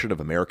creation of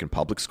American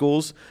public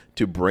schools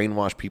to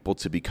brainwash people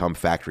to become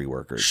factory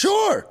workers.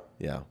 Sure.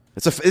 Yeah.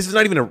 This is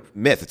not even a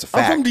myth. It's a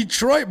fact. I'm from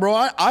Detroit, bro.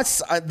 I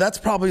that's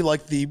probably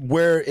like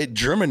where it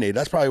germinated.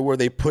 That's probably where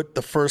they put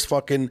the first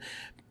fucking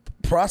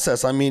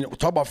process. I mean,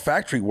 talk about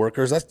factory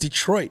workers. That's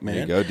Detroit, man.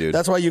 There you go, dude.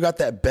 That's why you got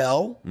that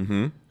bell.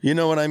 Mm-hmm. You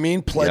know what I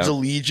mean? Pledge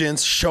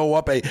allegiance. Show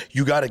up.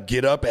 You got to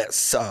get up at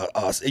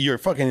you're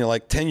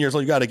like 10 years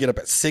old. You got to get up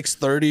at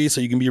 6:30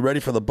 so you can be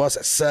ready for the bus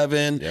at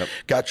 7. Yep.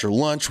 Got your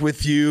lunch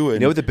with you. And you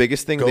know what the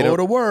biggest thing? Go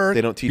to work.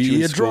 They don't teach you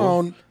in a school.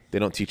 Drone. They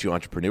don't teach you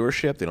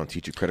entrepreneurship. They don't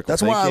teach you critical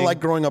thinking. That's why I like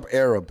growing up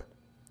Arab.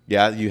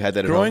 Yeah, you had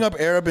that. Growing up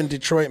Arab in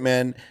Detroit,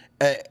 man.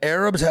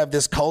 Arabs have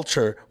this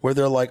culture where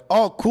they're like,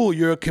 "Oh, cool,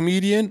 you're a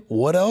comedian.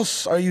 What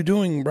else are you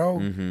doing, bro?"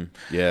 Mm-hmm.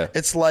 Yeah,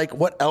 it's like,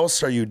 what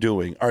else are you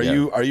doing? Are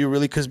you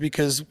really?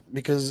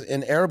 Because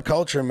in Arab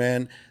culture,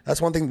 man,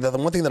 that's one thing. The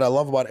one thing that I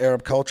love about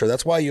Arab culture.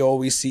 That's why you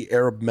always see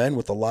Arab men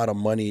with a lot of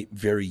money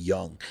very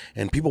young,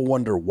 and people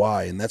wonder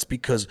why. And that's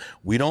because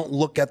we don't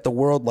look at the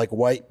world like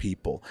white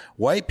people.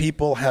 White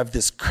people have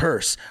this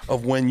curse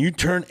of when you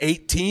turn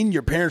 18,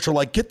 your parents are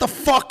like, "Get the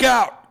fuck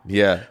out."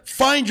 Yeah.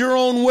 Find your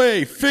own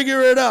way.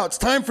 Figure it out. It's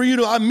time for you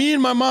to. Me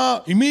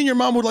and your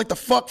mom would like to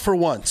fuck for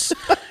once.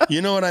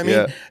 You know what I mean?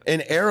 Yeah.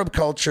 In Arab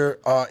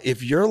culture,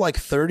 if you're like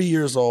 30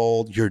 years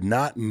old, you're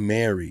not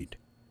married,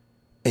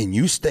 and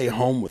you stay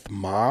home with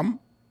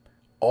mom,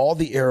 all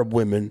the Arab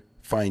women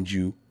find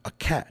you a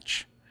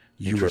catch.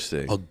 You're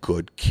a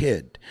good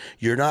kid.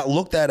 You're not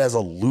looked at as a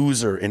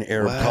loser in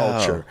Arab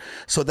culture.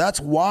 So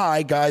that's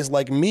why guys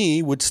like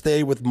me would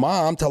stay with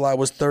mom till I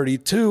was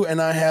 32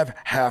 and I have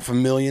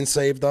 $500,000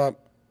 saved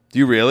up. Do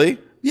you really?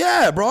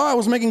 Yeah, bro. I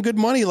was making good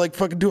money, like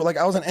fucking like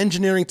I was an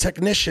engineering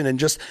technician and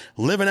just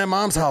living at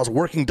mom's house,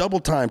 working double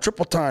time,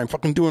 triple time,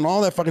 fucking doing all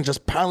that, fucking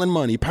just piling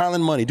money,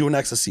 doing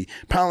ecstasy,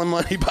 piling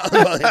money,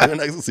 doing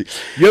ecstasy.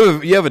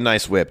 You have a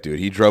nice whip, dude.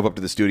 He drove up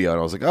to the studio and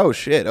I was like, oh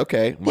shit,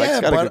 okay.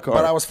 Mike's got a good car.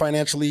 But I was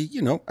financially,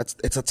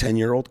 it's a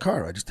 10-year-old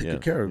car. I just take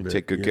good care of it.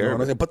 Take good care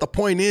of it. But the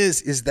point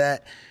is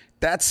that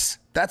that's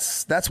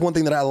one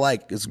thing that I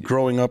like is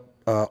growing up.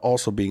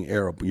 Also being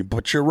Arab,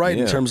 but you're right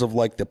in terms of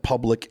like the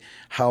public,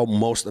 how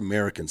most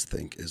Americans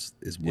think is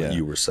what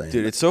you were saying.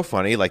 Dude, it's so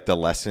funny, like the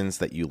lessons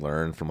that you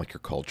learn from like your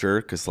culture.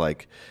 Because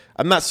like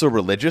I'm not so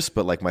religious,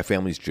 but like my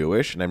family's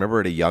Jewish, and I remember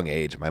at a young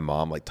age, my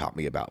mom like taught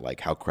me about like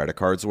how credit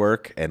cards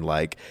work, and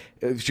like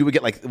she would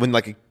get like when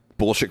like a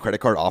bullshit credit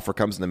card offer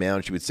comes in the mail,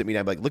 and she would sit me down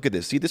and be like, look at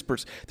this, see this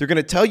person, they're going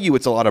to tell you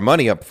it's a lot of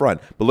money up front,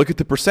 but look at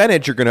the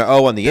percentage you're going to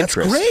owe on the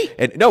interest. That's great.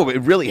 And no,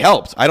 it really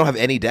helps. I don't have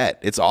any debt.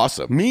 It's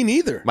awesome. Me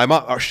neither. My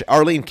mom,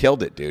 Arlene,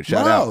 killed it, dude.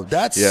 Shout out.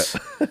 That's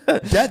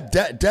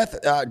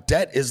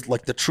debt is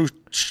like the true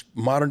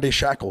modern day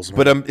shackles, man.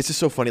 But it's just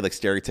so funny, like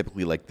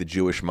stereotypically, like the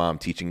Jewish mom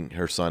teaching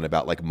her son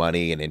about like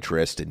money and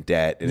interest and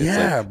debt. And it's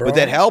like, bro. But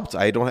that helped.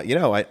 I don't,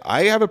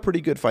 I have a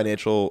pretty good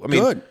financial. I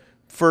mean, good.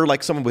 For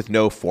like someone with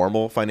no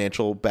formal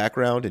financial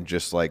background and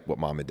just like what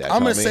mom and dad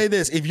I'm going to say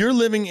this. If you're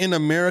living in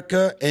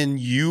America and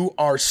you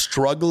are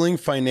struggling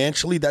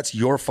financially, that's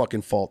your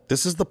fucking fault.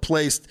 This is the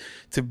place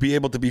to be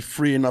able to be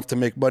free enough to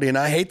make money. And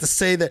I hate to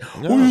say that,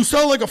 you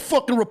sound like a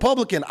fucking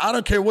Republican. I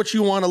don't care what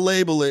you want to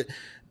label it.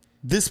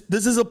 This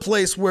is a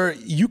place where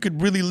you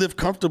could really live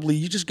comfortably.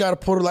 You just got to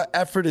put a lot of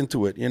effort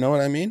into it. You know what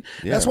I mean?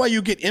 Yeah. That's why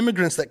you get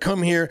immigrants that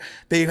come here.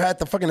 They had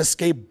to fucking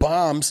escape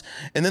bombs,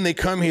 and then they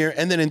come here,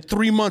 and then in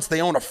 3 months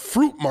they own a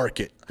fruit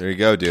market. There you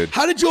go, dude.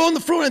 How did you own the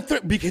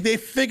fruit? Because they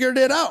figured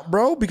it out,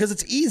 bro. Because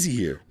it's easy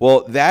here.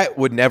 Well, that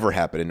would never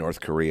happen in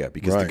North Korea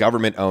because the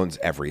government owns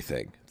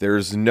everything.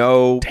 There's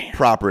no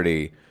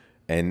property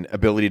and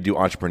ability to do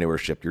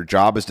entrepreneurship. Your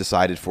job is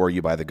decided for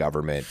you by the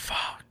government.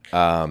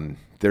 Fuck.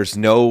 There's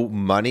no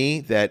money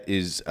that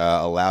is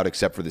allowed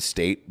except for the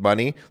state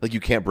money. Like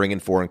you can't bring in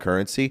foreign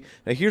currency.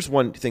 Now, here's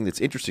one thing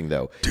that's interesting,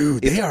 though.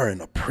 Dude, they are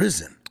in a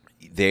prison.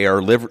 They are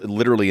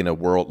literally in a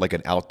world, like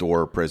an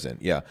outdoor prison.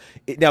 Yeah.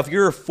 Now, if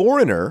you're a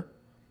foreigner,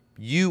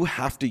 you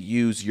have to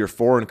use your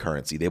foreign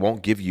currency. They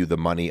won't give you the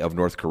money of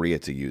North Korea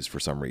to use for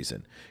some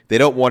reason. They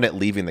don't want it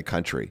leaving the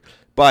country.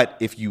 But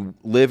if you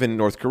live in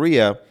North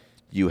Korea,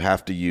 you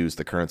have to use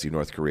the currency of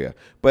North Korea.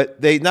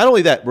 But they not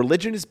only that,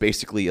 religion is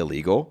basically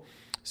illegal.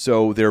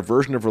 So their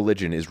version of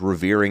religion is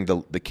revering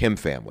the Kim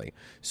family.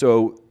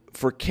 So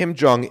for Kim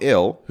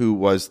Jong-il, who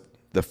was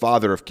the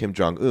father of Kim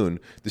Jong-un,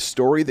 the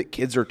story that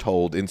kids are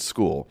told in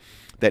school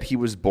that he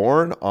was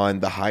born on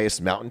the highest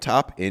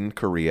mountaintop in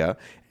Korea,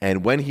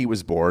 and when he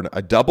was born,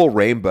 a double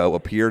rainbow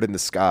appeared in the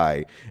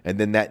sky, and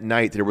then that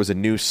night there was a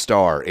new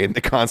star in the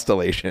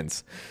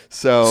constellations.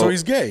 So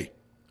he's gay.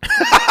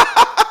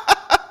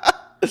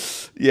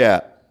 Yeah.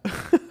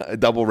 A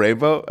double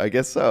rainbow? I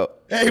guess so.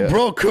 Hey, yeah.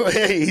 bro,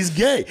 hey, he's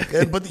gay.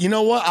 But you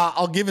know what?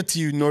 I'll give it to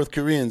you, North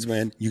Koreans,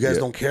 man. You guys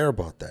don't care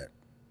about that.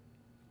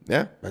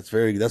 Yeah. That's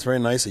very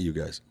nice of you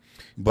guys.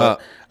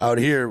 But out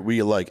here,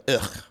 we like,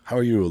 ugh, how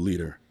are you a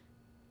leader?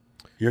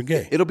 You're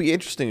gay. It'll be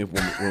interesting if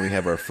when we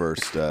have our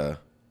first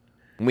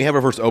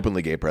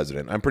openly gay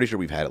president. I'm pretty sure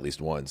we've had at least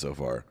one so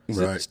far.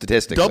 Right.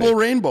 Statistically. Double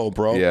rainbow,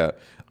 bro. Yeah.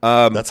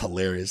 That's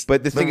hilarious.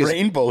 But the thing is,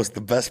 rainbow is the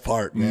best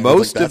part, man.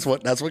 That's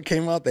what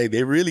came out.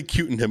 They really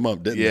cutened him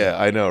up, didn't they?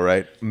 Yeah, I know,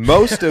 right?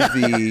 Most of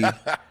the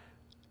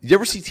you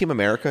ever see Team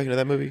America? You know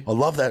that movie? I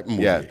love that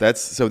movie. Yeah,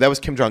 that was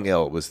Kim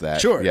Jong-il was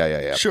that. Sure.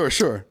 Yeah.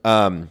 Sure.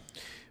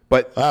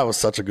 But that was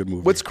such a good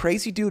movie. What's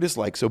crazy, dude, is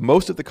like, so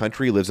most of the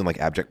country lives in like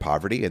abject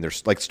poverty and they're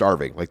like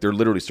starving. Like they're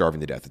literally starving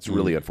to death. It's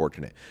really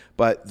unfortunate.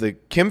 But the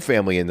Kim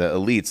family and the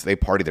elites, they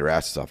party their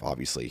asses off,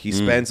 obviously. He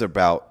spends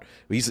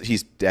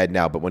he's dead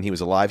now, but when he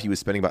was alive, he was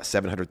spending about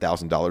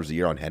 $700,000 a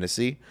year on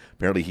Hennessy.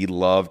 Apparently he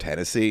loved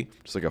Hennessy.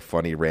 Just like a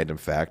funny random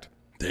fact.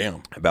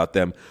 Damn. About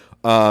them.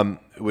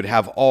 Would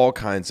have all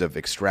kinds of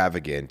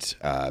extravagant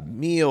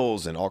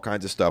meals and all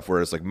kinds of stuff,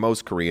 whereas like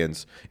most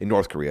Koreans in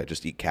North Korea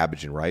just eat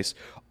cabbage and rice.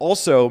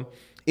 Also,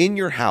 in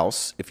your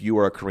house, if you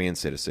are a Korean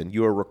citizen,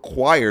 you are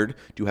required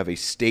to have a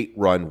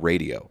state-run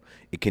radio.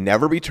 It can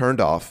never be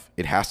turned off.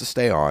 It has to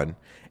stay on,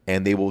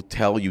 and they will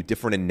tell you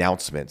different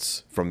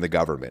announcements from the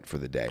government for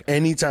the day.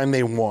 Anytime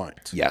they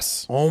want.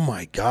 Yes. Oh,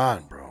 my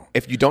God, bro.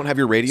 If you don't have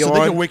your radio on...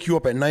 So they can wake you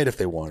up at night if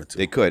they wanted to.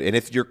 They could. And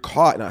if you're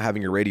caught not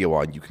having your radio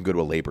on, you can go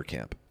to a labor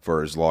camp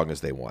for as long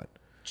as they want.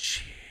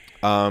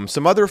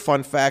 Some other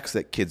fun facts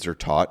that kids are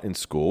taught in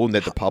school and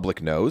that the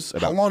public knows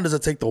about. How long does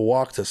it take to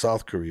walk to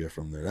South Korea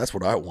from there? That's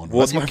what I wonder.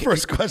 Well, that's my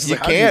first question. You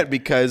can't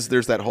because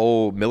there's that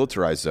whole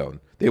militarized zone.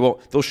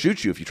 They'll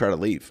shoot you if you try to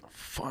leave.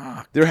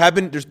 Fuck.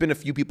 There's been a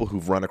few people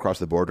who've run across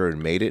the border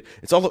and made it.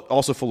 It's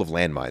also full of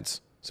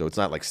landmines, so it's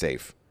not like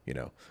safe, you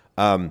know.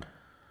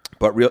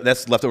 But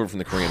that's left over from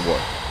the Korean War.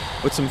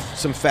 But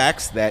some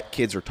facts that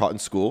kids are taught in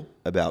school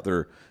about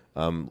their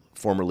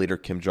former leader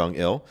Kim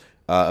Jong-il.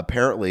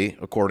 Apparently,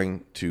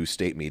 according to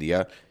state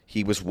media,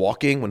 he was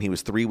walking when he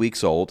was 3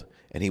 weeks old,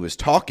 and he was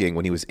talking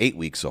when he was 8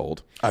 weeks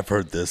old. I've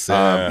heard this.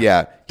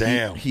 Yeah.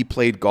 Damn. He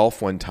played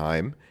golf one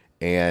time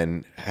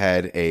and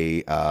had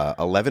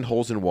 11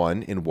 holes in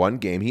one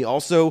game. He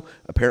also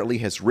apparently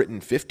has written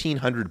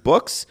 1,500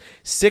 books,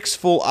 6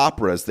 full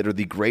operas that are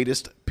the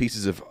greatest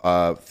pieces of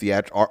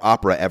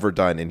opera ever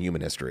done in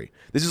human history.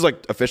 This is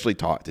like officially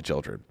taught to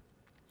children.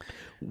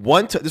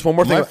 There's one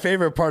more thing. My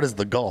favorite part is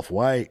the golf.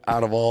 Why,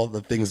 out of all the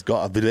things,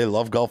 do they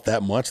love golf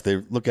that much? They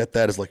look at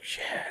that as like,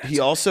 yeah. He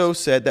also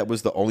said that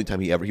was the only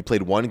time he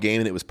played one game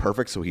and it was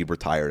perfect, so he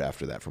retired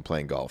after that from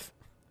playing golf.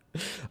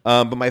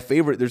 But my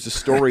favorite, there's a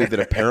story that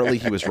apparently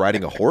he was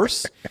riding a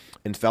horse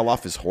and fell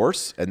off his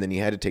horse, and then he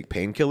had to take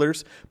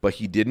painkillers, but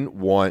he didn't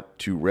want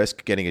to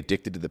risk getting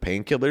addicted to the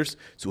painkillers,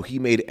 so he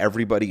made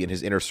everybody in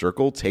his inner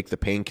circle take the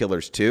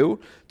painkillers too,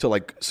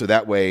 so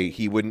that way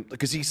he wouldn't,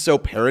 because he's so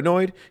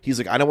paranoid. He's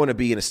like, I don't want to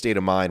be in a state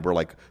of mind where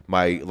like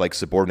my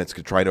subordinates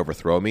could try and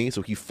overthrow me,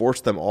 so he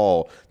forced them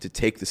all to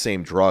take the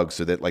same drugs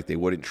so that like they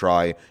wouldn't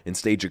try and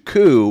stage a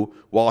coup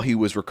while he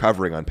was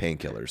recovering on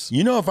painkillers.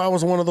 You know, if I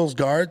was one of those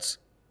guards,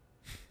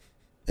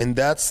 and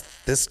that's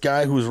this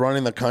guy who's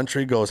running the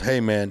country goes,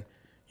 hey man,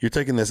 you're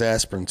taking this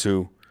aspirin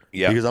too.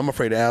 Yeah. Because I'm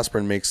afraid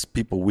aspirin makes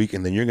people weak,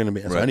 and then you're going to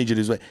be, so I need you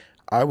to do this.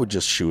 I would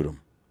just shoot him.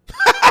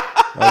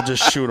 I would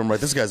just shoot him, right?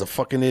 This guy's a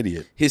fucking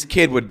idiot. His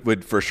kid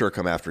would for sure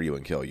come after you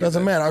and kill you.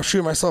 Doesn't matter. I'll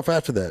shoot myself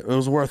after that. It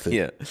was worth it.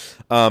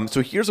 Yeah.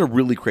 So here's a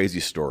really crazy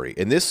story.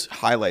 And this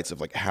highlights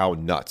of like how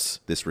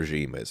nuts this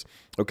regime is.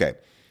 Okay.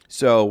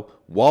 So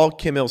while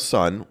Kim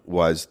Il-sung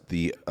was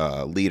the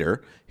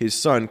leader, his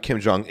son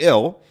Kim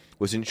Jong-il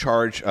was in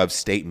charge of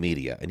state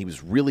media, and he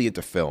was really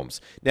into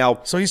films.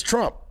 Now, so he's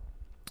Trump.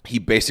 He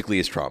basically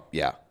is Trump.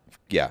 Yeah.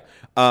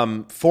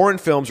 Foreign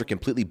films are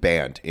completely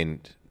banned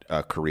in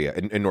Korea,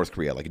 in North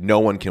Korea. Like no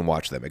one can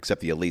watch them except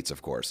the elites,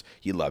 of course.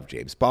 He loved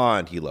James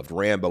Bond. He loved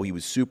Rambo. He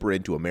was super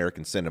into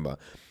American cinema.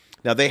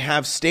 Now they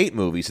have state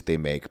movies that they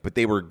make, but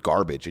they were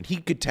garbage, and he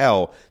could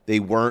tell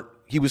they weren't.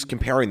 He was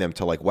comparing them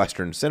to like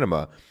Western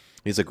cinema.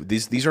 He's like,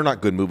 these are not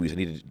good movies. I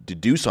need to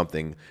do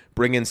something,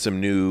 bring in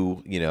some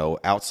new,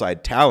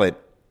 outside talent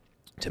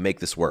to make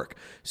this work.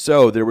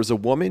 So there was a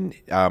woman,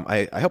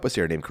 I hope I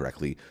say her name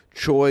correctly,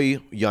 Choi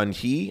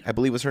Yun-hee, I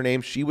believe was her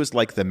name. She was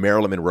like the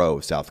Marilyn Monroe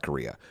of South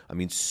Korea. I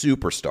mean,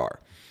 superstar.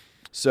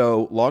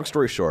 So long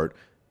story short,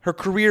 her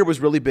career was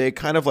really big,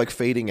 kind of like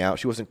fading out.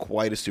 She wasn't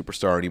quite a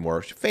superstar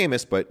anymore. She's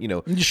famous, but,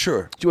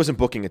 Sure. she wasn't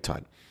booking a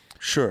ton.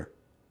 Sure.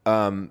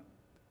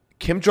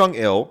 Kim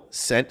Jong-il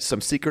sent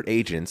some secret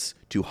agents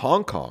to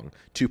Hong Kong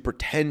to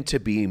pretend to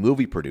be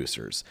movie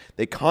producers.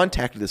 They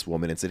contacted this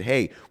woman and said,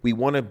 hey, we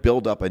want to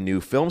build up a new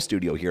film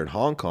studio here in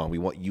Hong Kong. We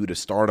want you to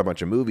star in a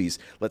bunch of movies.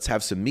 Let's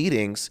have some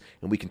meetings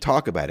and we can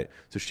talk about it.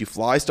 So she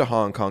flies to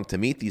Hong Kong to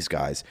meet these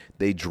guys.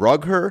 They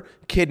drug her,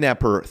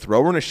 kidnap her,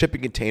 throw her in a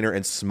shipping container,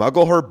 and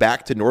smuggle her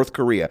back to North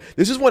Korea.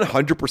 This is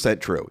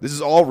 100% true. This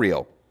is all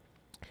real.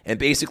 And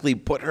basically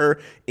put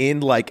her in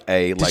like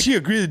a... Did she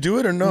agree to do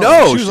it or no?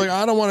 No. She was like,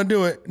 I don't want to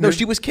do it. No,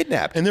 she was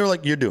kidnapped. And they were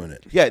like, you're doing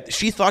it. Yeah,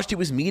 she thought she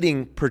was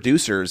meeting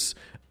producers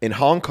in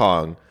Hong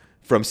Kong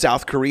from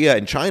South Korea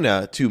and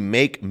China to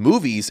make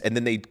movies, and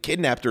then they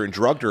kidnapped her and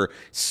drugged her,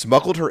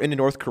 smuggled her into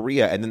North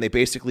Korea, and then they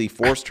basically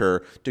forced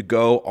her to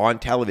go on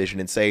television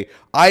and say,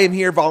 I am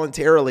here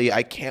voluntarily.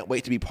 I can't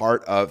wait to be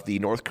part of the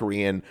North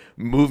Korean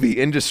movie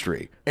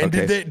industry. And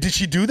did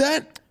she do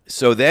that?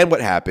 So then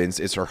what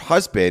happens is her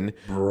husband,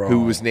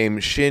 who was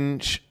named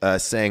Shin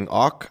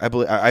Sang-ok, I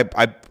believe,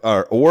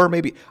 or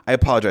maybe, I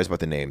apologize about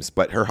the names,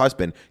 but her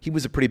husband, he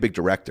was a pretty big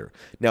director.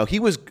 Now, he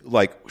was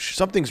like,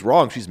 something's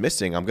wrong, she's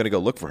missing, I'm going to go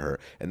look for her.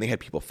 And they had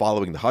people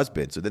following the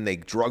husband. So then they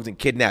drugged and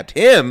kidnapped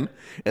him,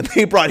 and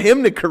they brought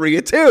him to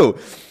Korea too.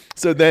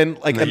 So then,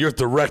 like... Now you're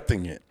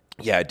directing it.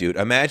 Yeah, dude.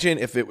 Imagine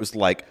if it was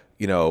like,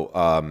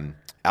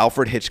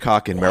 Alfred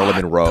Hitchcock and Marilyn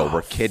Monroe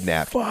were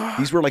kidnapped. Fuck?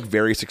 These were like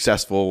very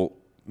successful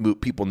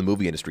people in the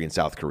movie industry in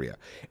South Korea,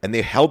 and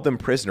they held them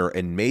prisoner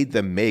and made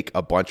them make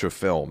a bunch of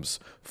films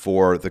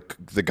for the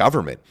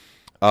government.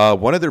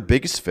 One of their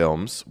biggest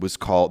films was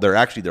called their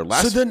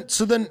last.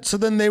 So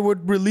then they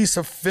would release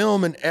a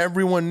film and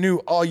everyone knew,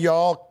 oh,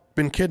 y'all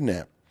been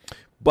kidnapped.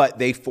 But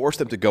they forced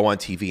them to go on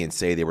TV and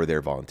say they were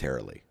there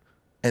voluntarily,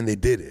 and they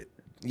did it.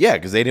 Yeah,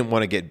 because they didn't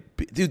want to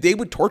get. Dude, they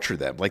would torture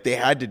them. Like they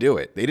had to do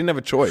it. They didn't have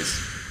a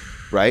choice,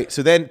 right?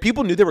 So then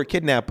people knew they were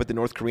kidnapped, but the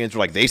North Koreans were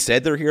like, they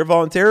said they're here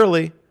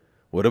voluntarily.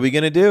 What are we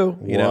going to do?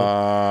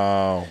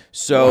 Wow.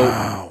 So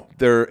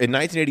in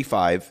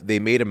 1985, they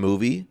made a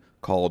movie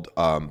called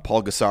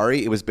Paul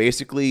Gasari. It was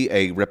basically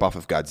a ripoff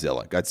of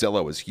Godzilla.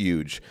 Godzilla was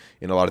huge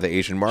in a lot of the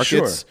Asian markets.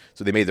 Sure.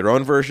 So they made their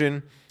own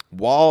version.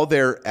 While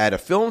they're at a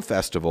film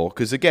festival,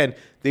 because again,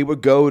 they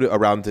would go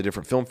around to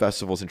different film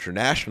festivals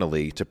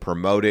internationally to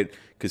promote it,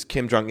 because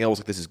Kim Jong-il was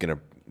like, this is going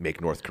to make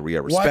North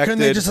Korea respected. Why couldn't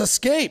they just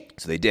escape?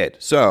 So they did.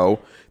 So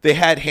they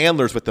had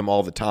handlers with them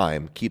all the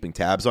time, keeping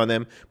tabs on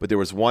them. But there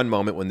was one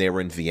moment when they were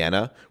in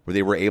Vienna where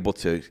they were able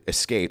to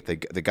escape. They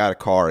got a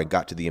car and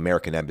got to the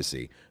American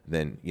embassy.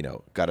 Then,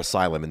 got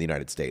asylum in the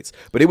United States.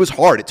 But it was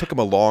hard. It took them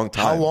a long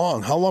time. How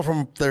long? How long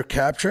from their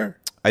capture?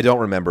 I don't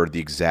remember the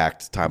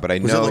exact time, but I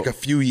know. Was it like a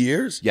few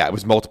years? Yeah, it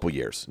was multiple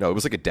years. No, it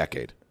was like a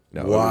decade.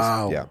 No,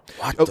 wow. It was, yeah.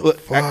 What the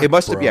fuck, it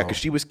must have, bro? because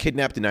she was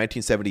kidnapped in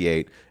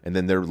 1978, and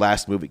then their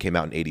last movie came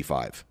out in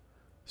 85.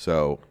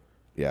 So,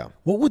 yeah.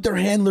 What would their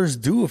handlers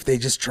do if they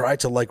just tried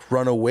to like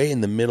run away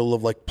in the middle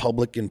of like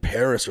public in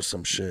Paris or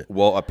some shit?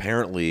 Well,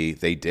 apparently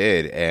they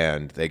did,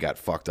 and they got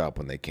fucked up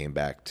when they came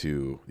back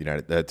to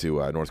North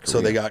Korea.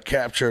 So they got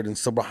captured and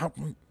stuff.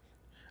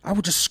 I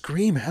would just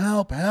scream,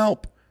 help,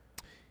 help.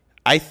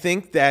 I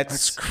think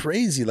that's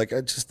crazy. Like,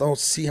 I just don't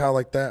see how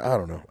like that. I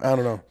don't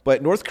know.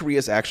 But North Korea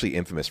is actually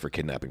infamous for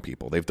kidnapping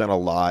people. They've done a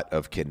lot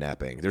of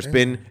kidnapping. There's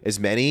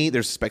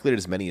speculated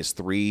as many as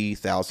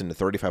 3,000 to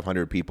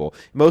 3,500 people,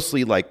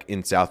 mostly like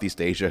in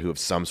Southeast Asia, who have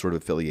some sort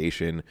of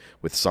affiliation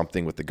with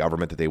something with the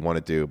government that they want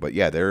to do. But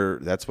yeah,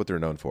 that's what they're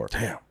known for.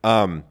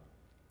 Damn.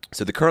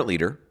 So the current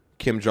leader,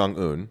 Kim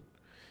Jong-un,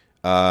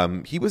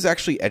 he was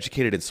actually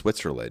educated in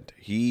Switzerland.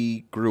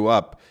 He grew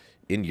up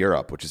in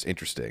Europe, which is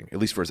interesting, at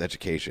least for his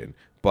education.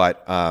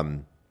 But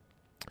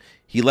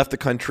he left the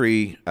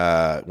country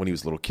when he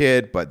was a little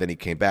kid, but then he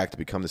came back to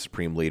become the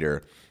supreme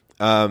leader.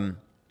 When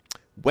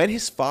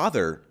his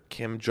father,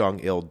 Kim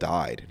Jong-il,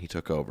 died and he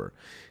took over,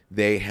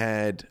 they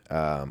had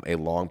a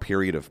long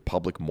period of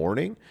public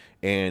mourning.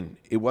 And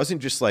it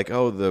wasn't just like,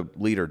 oh, the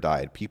leader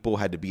died. People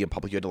had to be in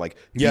public. You had to like,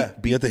 you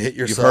had to hit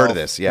yourself. You've heard of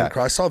this, yeah.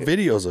 I saw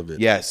videos of it.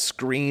 Yeah,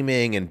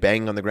 screaming and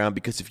banging on the ground,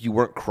 because if you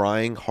weren't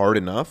crying hard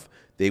enough,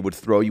 they would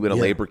throw you in a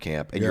labor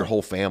camp and your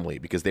whole family,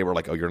 because they were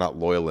like, oh, you're not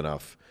loyal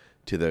enough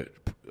to the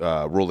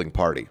ruling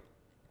party.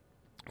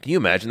 Can you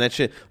imagine that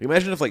shit?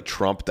 Imagine if like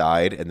Trump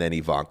died and then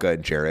Ivanka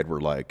and Jared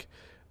were like,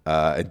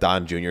 and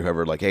Don Jr.,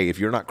 whoever, like, hey, if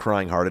you're not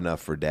crying hard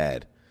enough for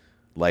dad,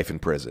 life in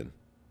prison.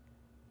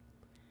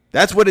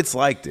 That's what it's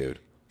like, dude.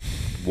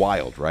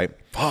 Wild, right?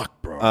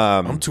 Fuck, bro.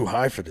 I'm too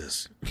high for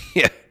this.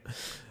 Yeah.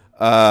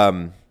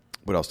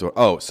 What else do I...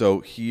 Oh,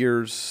 so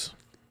here's...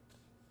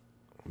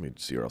 Let me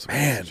see where else I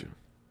can get you.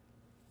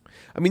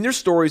 I mean, there's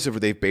stories of where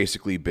they've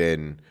basically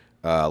been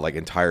like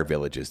entire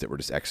villages that were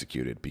just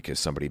executed because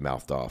somebody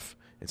mouthed off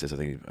and said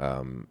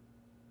something,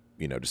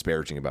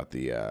 disparaging about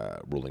the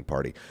ruling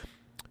party.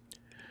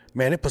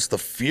 Man, it puts the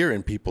fear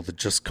in people to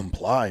just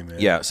comply, man.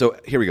 Yeah, so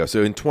here we go.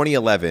 So in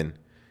 2011,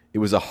 it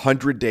was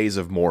 100 days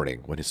of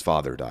mourning when his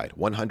father died.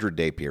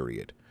 100-day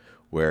period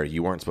where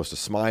you weren't supposed to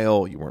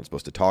smile, you weren't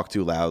supposed to talk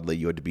too loudly,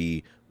 you had to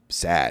be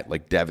sad,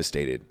 like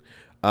devastated.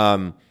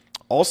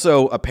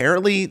 Also,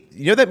 apparently,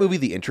 you know that movie,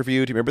 The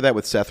Interview? Do you remember that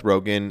with Seth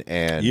Rogen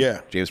and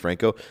James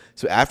Franco?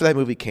 So after that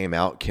movie came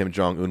out, Kim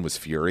Jong-un was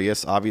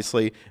furious,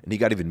 obviously, and he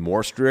got even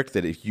more strict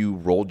that if you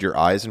rolled your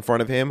eyes in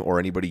front of him or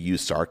anybody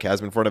used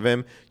sarcasm in front of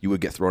him, you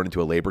would get thrown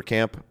into a labor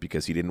camp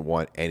because he didn't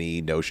want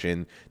any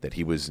notion that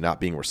he was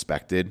not being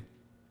respected.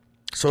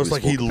 So it's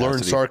like he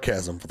learned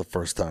sarcasm for the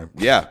first time.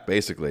 Yeah,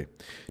 basically.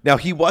 Now,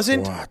 he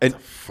wasn't... What the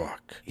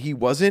fuck? He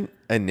wasn't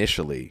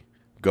initially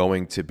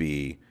going to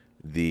be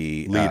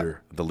the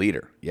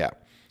leader. Yeah.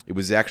 It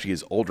was actually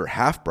his older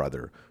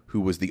half-brother who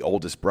was the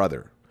oldest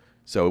brother.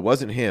 So it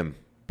wasn't him.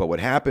 But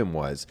what happened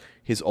was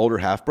his older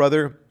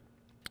half-brother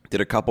did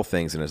a couple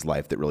things in his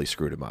life that really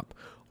screwed him up.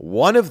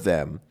 One of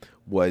them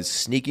was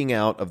sneaking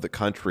out of the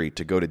country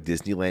to go to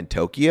Disneyland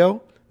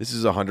Tokyo. This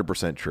is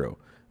 100% true.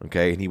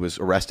 Okay. And he was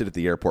arrested at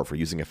the airport for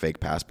using a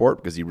fake passport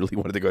because he really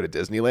wanted to go to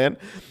Disneyland.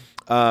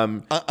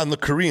 On the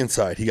Korean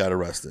side, he got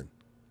arrested.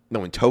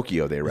 No, in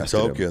Tokyo they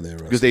arrested him.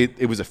 Because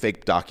it was a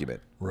fake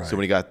document. Right. So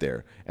when he got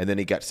there, and then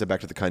he got sent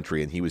back to the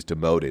country, and he was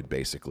demoted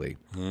basically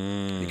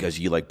because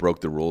he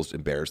broke the rules,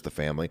 embarrassed the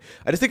family.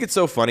 I just think it's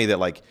so funny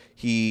that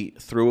he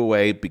threw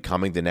away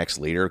becoming the next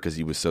leader because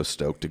he was so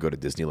stoked to go to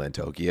Disneyland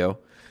Tokyo.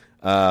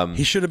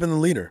 He should have been the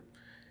leader.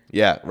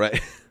 Yeah, right.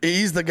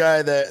 He's the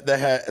guy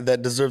that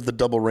deserved the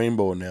double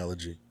rainbow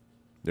analogy.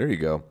 There you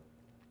go.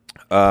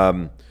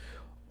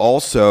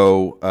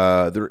 Also,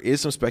 there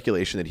is some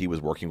speculation that he was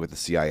working with the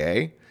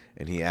CIA.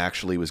 And he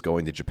actually was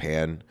going to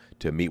Japan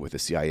to meet with a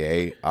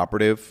CIA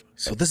operative.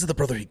 So this is the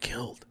brother he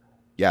killed.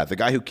 Yeah, the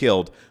guy who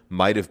killed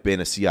might have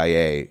been a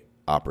CIA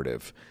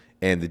operative.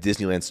 And the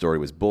Disneyland story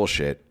was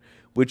bullshit,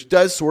 which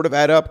does sort of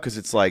add up because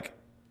it's like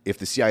if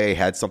the CIA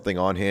had something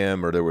on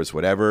him or there was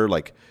whatever,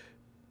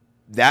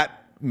 that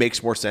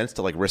makes more sense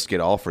to risk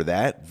it all for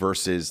that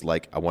versus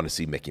I want to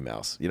see Mickey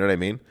Mouse. You know what I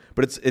mean?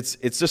 But it's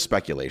just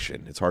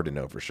speculation. It's hard to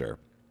know for sure.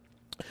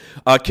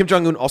 Kim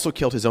Jong-un also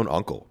killed his own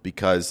uncle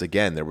because,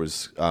 again, there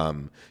was,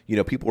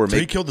 people were making... So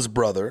he killed his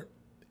brother.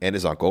 And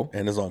his uncle.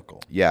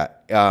 Yeah.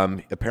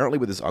 Apparently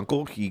with his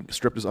uncle, he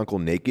stripped his uncle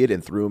naked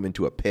and threw him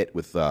into a pit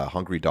with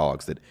hungry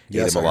dogs that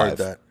ate him alive. I heard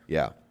that.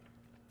 Yeah.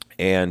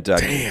 And,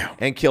 damn.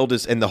 And killed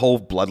and the whole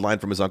bloodline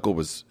from his uncle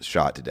was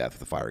shot to death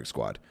with a firing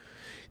squad.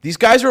 These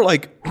guys are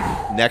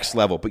next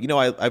level. But,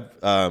 I've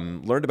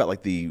learned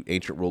about the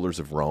ancient rulers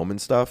of Rome and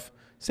stuff.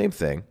 Same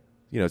thing.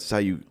 It's how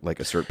you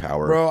assert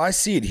power. Bro, I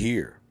see it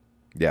here.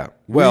 Yeah.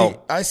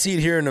 Well, I see it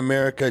here in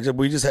America.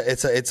 We just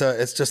it's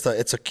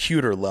a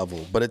cuter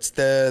level, but it's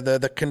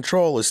the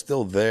control is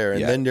still there,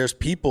 and then there's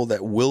people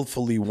that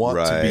willfully want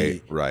to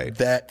be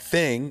that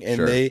thing,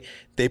 and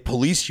they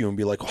police you and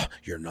be like, "Oh,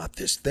 you're not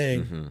this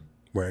thing. Mm-hmm.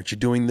 Why aren't you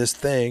doing this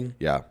thing?"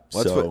 Yeah.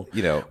 Well, so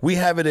we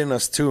have it in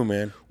us too,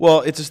 man.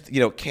 Well, it's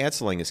just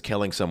canceling is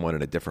killing someone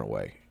in a different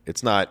way.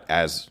 It's not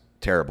as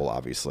terrible,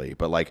 obviously,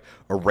 but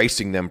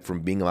erasing them from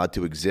being allowed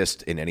to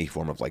exist in any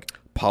form of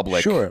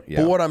public. Sure.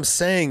 Yeah. But what I'm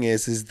saying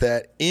is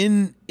that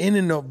in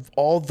and of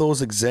all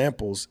those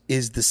examples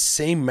is the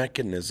same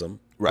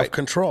mechanism of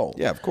control.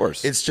 Yeah, of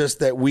course. It's just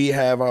that we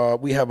have a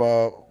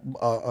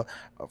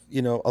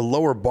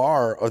lower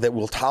bar that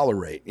we'll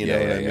tolerate. You know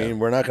what I mean?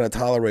 We're not going to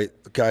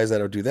tolerate the guys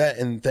that'll do that,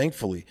 and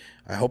thankfully,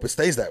 I hope it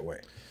stays that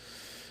way.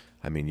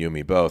 I mean, you and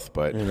me both,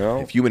 but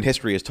if human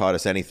history has taught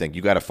us anything,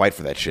 you got to fight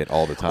for that shit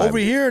all the time. Over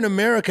here in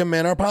America,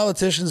 man, our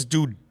politicians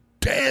do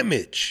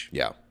damage.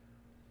 Yeah.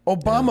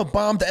 Obama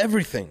bombed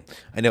everything.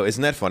 I know.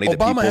 Isn't that funny?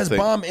 Obama has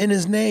bomb in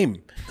his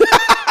name.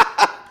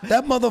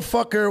 That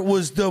motherfucker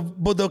was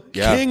the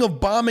king of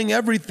bombing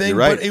everything.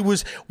 Right.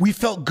 But we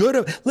felt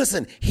good.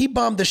 Listen, he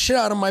bombed the shit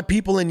out of my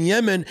people in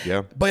Yemen.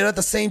 Yeah. But at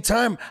the same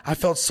time, I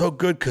felt so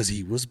good because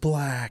he was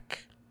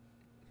black.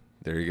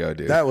 There you go,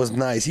 dude. That was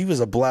nice. He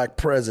was a black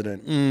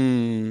president.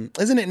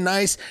 Isn't it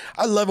nice?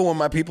 I love it when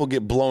my people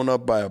get blown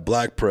up by a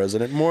black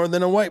president more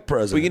than a white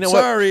president. Well,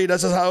 Sorry,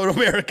 that's just how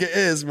America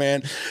is,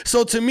 man.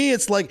 So to me,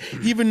 it's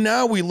even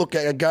now we look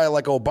at a guy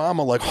like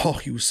Obama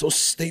he was so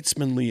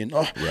statesmanly and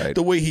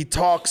the way he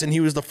talks, and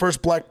he was the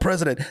first black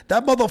president.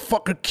 That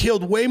motherfucker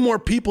killed way more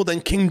people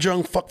than Kim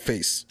Jong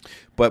fuckface.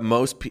 But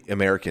most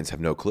Americans have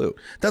no clue.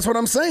 That's what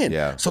I'm saying.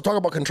 Yeah. So talk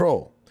about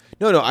control.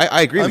 No,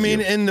 I agree with you. I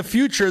mean, in the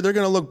future, they're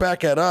going to look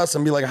back at us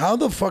and be like, how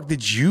the fuck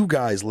did you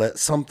guys let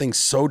something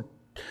so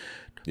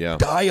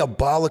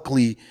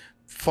diabolically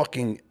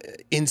fucking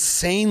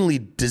insanely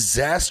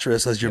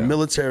disastrous as your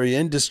military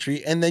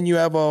industry, and then you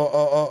have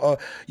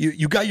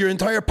you got your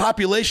entire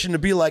population to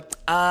be like,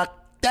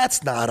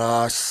 that's not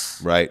us.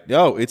 Right.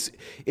 No,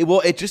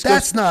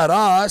 that's not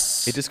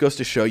us. It just goes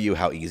to show you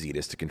how easy it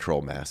is to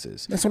control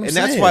masses. That's what I'm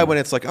saying. And that's why when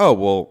it's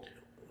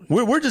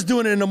we're just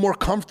doing it in a more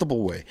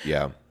comfortable way.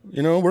 Yeah.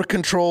 We're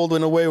controlled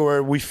in a way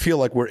where we feel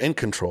like we're in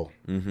control.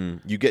 Mm-hmm.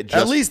 You get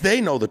at least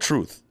they know the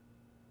truth.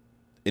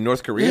 In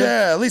North Korea?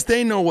 Yeah, at least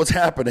they know what's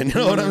happening. You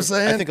know what I'm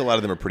saying? I think a lot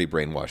of them are pretty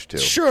brainwashed too.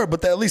 Sure,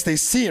 but at least they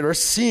see it or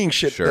seeing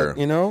shit. Sure. That,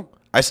 you know?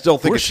 I still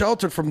think we're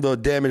sheltered from the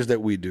damage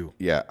that we do.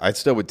 Yeah, I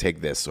still would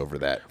take this over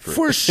that.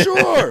 For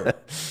sure.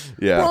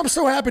 Yeah. Well, I'm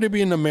so happy to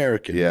be an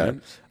American. Yeah.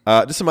 Man.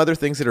 Just some other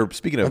things that are,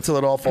 speaking of... Until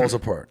it all falls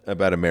apart.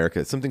 About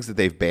America. Some things that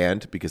they've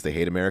banned because they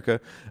hate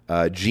America.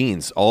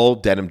 Jeans. All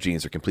denim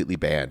jeans are completely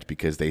banned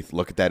because they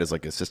look at that as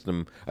like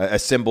a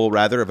symbol,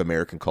 rather, of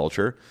American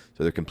culture.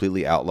 So they're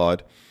completely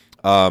outlawed.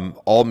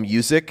 All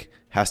music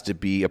has to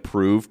be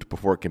approved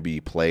before it can be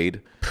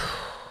played.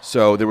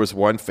 So there was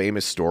one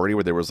famous story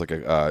where there was like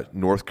a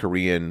North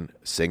Korean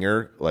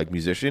singer, like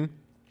musician,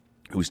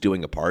 who was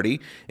doing a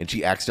party, and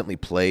she accidentally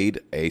played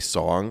a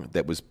song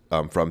that was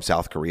from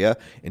South Korea,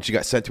 and she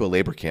got sent to a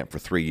labor camp for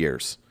 3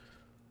 years.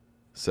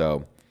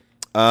 So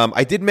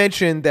I did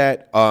mention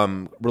that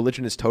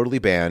religion is totally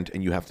banned,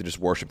 and you have to just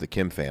worship the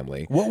Kim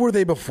family. What were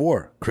they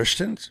before?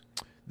 Christians?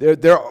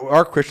 There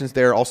are Christians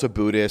there, also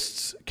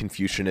Buddhists.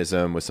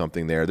 Confucianism was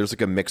something there. There's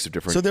like a mix of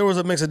different... So there was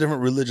a mix of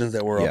different religions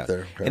that were up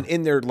there. Okay. And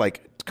in their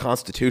like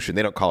constitution,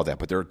 they don't call it that,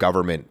 but their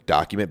government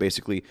document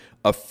basically,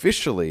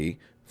 officially,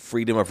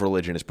 freedom of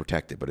religion is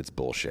protected, but it's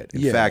bullshit.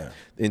 In fact,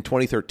 in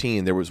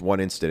 2013, there was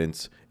one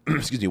instance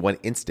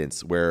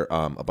where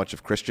a bunch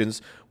of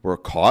Christians were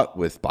caught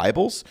with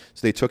Bibles.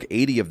 So they took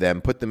 80 of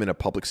them, put them in a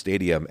public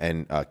stadium,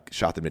 and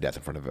shot them to death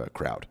in front of a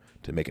crowd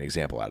to make an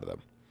example out of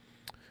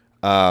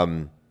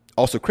them.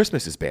 Also,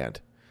 Christmas is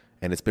banned,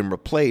 and it's been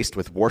replaced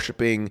with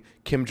worshiping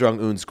Kim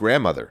Jong-un's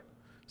grandmother.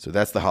 So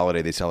that's the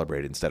holiday they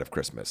celebrate instead of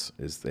Christmas,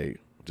 is they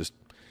just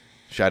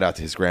shout out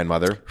to his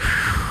grandmother.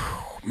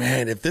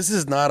 Man, if this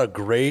is not a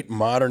great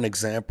modern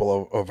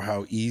example of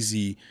how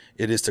easy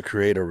it is to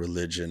create a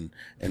religion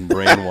and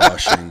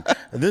brainwashing,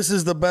 this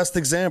is the best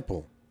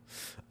example.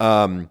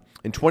 In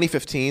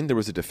 2015, there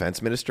was a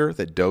defense minister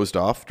that dozed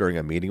off during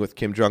a meeting with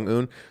Kim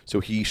Jong-un, so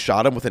he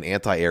shot him with an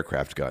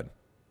anti-aircraft gun.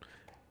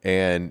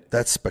 And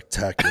that's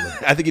spectacular.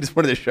 I think he just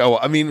wanted to show.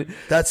 I mean,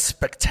 that's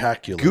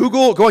spectacular.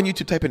 Go on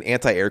YouTube, type in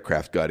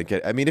anti-aircraft gun. And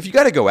get, I mean, if you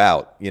got to go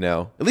out, you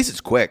know, at least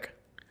it's quick.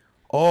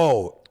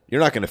 Oh,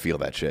 you're not going to feel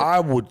that shit. I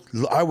would.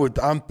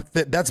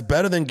 That's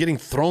better than getting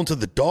thrown to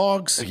the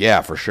dogs. Yeah,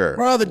 for sure.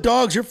 Bro, the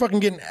dogs, you're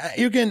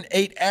getting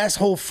ate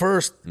asshole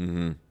first.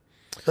 Mm-hmm.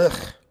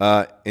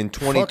 In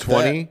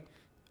 2020.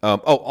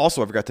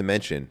 Also, I forgot to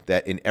mention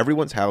that in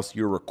everyone's house,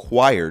 you're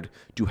required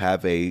to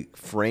have a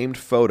framed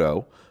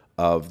photo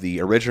of the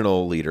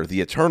original leader,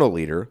 the eternal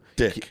leader,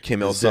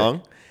 Kim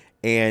Il-sung.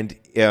 And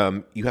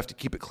you have to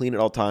keep it clean at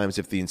all times.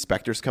 If the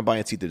inspectors come by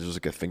and see that there's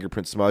like a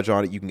fingerprint smudge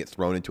on it, you can get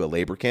thrown into a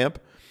labor camp.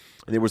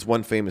 And there was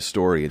one famous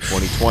story in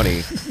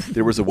 2020.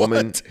 There was a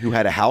woman who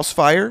had a house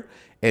fire,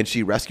 and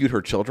she rescued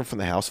her children from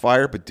the house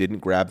fire, but didn't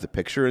grab the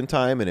picture in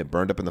time, and it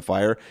burned up in the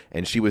fire.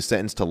 And she was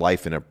sentenced to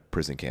life in a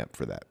prison camp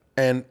for that.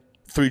 And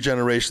 3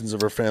 generations of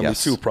her family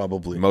too,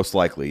 probably. Most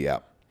likely, yeah.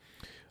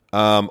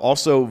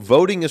 Also,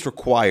 voting is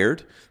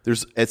required.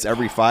 It's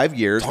every 5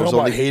 years. Talk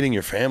about hating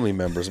your family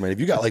members, man. If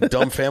you got like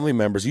dumb family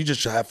members, you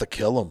just have to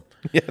kill them.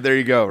 Yeah, there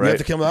you go. Right, you have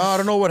to kill them. I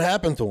don't know what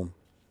happened to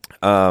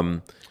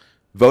them.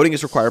 Voting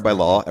is required by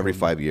law every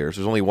 5 years.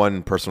 There's only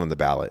one person on the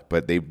ballot,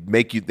 but they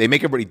make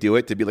everybody do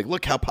it to be like,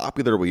 look how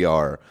popular we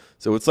are.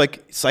 So it's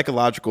like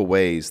psychological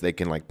ways they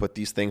can like put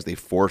these things. They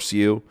force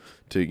you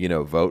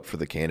to vote for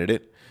the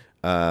candidate.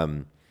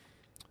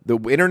 The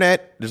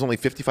internet, there's only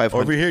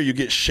 5,500. Over here, you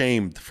get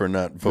shamed for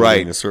not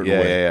voting a certain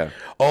way. Yeah.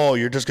 Oh,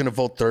 you're just going to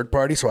vote third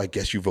party, so I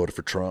guess you voted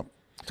for Trump.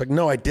 It's like,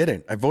 no, I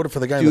didn't. I voted for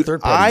the guy in the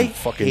third party. You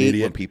fucking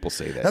idiot. When people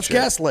say that. That's shit.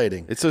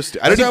 gaslighting. It's so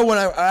stupid. When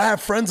I have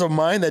friends of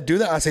mine that do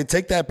that, I say,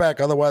 take that back.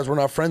 Otherwise, we're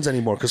not friends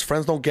anymore because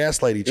friends don't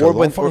gaslight each other.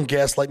 Don't fucking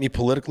gaslight me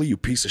politically, you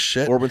piece of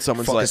shit. Or when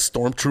someone's fucking like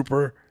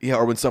stormtrooper. Yeah,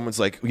 or when someone's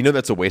like,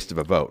 that's a waste of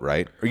a vote,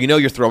 right? Or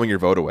you're throwing your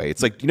vote away.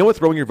 It's like, what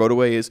throwing your vote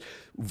away is?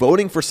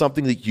 Voting for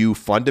something that you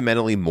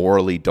fundamentally,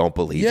 morally don't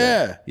believe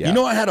in.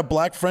 Yeah. I had a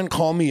black friend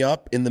call me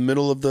up in the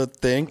middle of the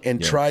thing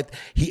and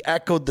he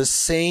echoed the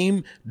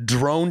same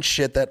drone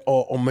shit that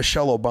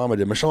Michelle Obama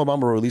did. Michelle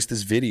Obama released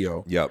this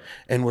video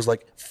and was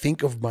like,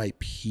 think of my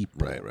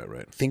people.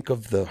 Right. Think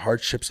of the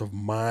hardships of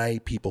my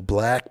people.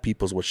 Black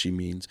people is what she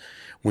means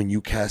when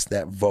you cast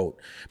that vote.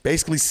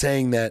 Basically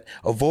saying that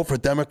a vote for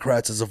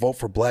Democrats is a vote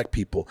for black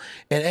people.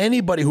 And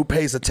anybody who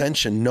pays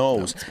attention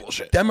knows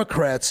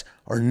Democrats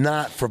are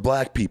not for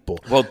black people.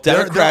 Well,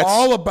 Democrats... They're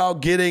all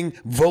about getting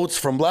votes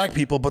from black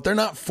people, but they're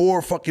not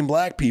for fucking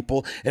black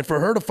people. And for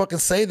her to fucking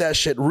say that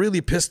shit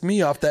really pissed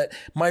me off. That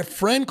my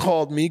friend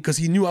called me because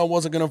he knew I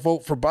wasn't going to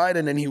vote for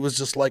Biden, and he was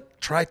just like,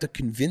 tried to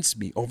convince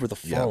me over the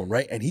phone,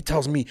 right? And he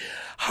tells me,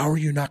 how are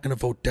you not going to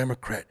vote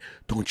Democrat?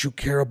 Don't you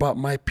care about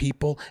my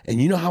people?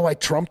 And you know how I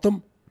trumped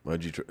him?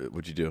 What'd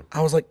you do?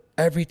 I was like,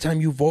 every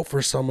time you vote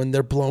for someone,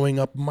 they're blowing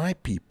up my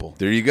people.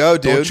 There you go,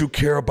 dude. Don't you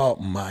care about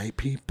my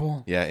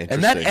people? Yeah, interesting.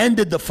 And that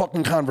ended the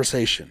fucking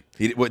conversation.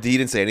 He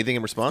didn't say anything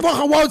in response?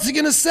 Fuck, what's he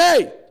going to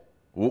say?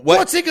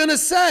 What's he going to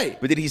say?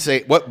 But did he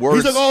say, what words?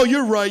 He's like, oh,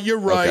 you're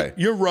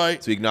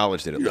right. So he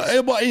acknowledged it at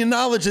least. Well, he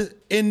acknowledged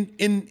it in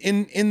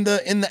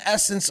the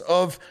essence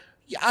of,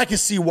 Yeah, I can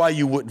see why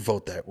you wouldn't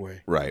vote that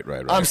way. Right.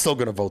 I'm still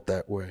going to vote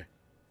that way.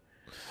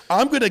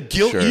 I'm going to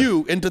guilt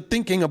you into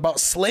thinking about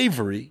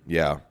slavery.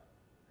 Yeah.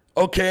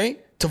 Okay,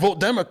 to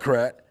vote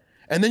Democrat.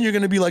 And then you're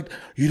going to be like,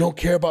 you don't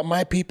care about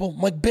my people?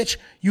 I'm like, bitch,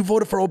 you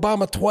voted for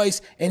Obama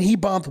twice, and he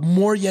bombed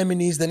more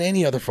Yemenis than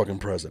any other fucking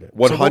president.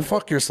 So go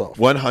fuck yourself.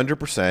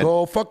 100%.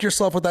 Go fuck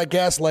yourself with that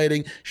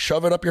gaslighting.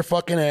 Shove it up your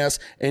fucking ass.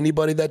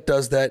 Anybody that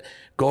does that,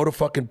 go to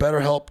fucking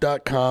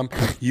betterhelp.com.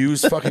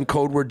 Use fucking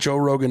code word Joe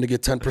Rogan to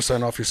get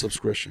 10% off your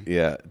subscription.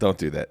 Yeah, don't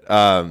do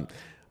that.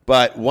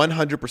 But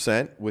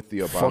 100% with the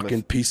Obama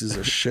fucking pieces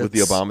of shit. With the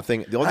Obama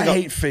thing. I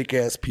hate fake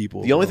ass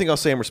people. The only thing I'll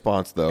say in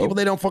response, though, people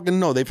they don't fucking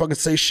know. They fucking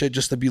say shit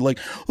just to be like,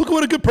 look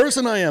what a good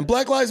person I am.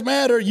 Black Lives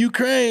Matter,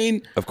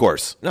 Ukraine. Of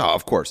course. No,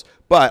 of course.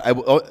 But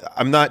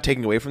I'm not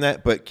taking away from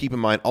that. But keep in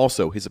mind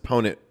also his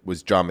opponent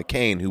was John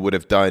McCain, who would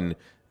have done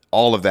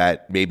all of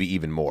that, maybe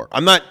even more.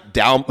 I'm not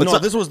down.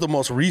 This was the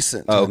most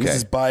recent. Okay. This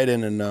is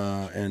Biden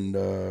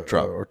and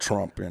Trump. Or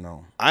Trump, you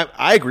know.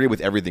 I agree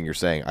with everything you're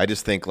saying. I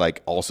just think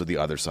like also the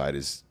other side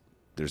is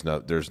there's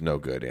no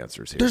good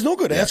answers here. There's no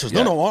good answers.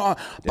 Yeah. No.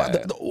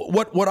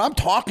 What I'm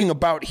talking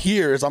about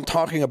here is I'm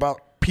talking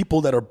about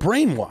people that are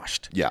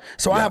brainwashed. Yeah.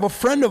 So I have a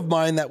friend of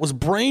mine that was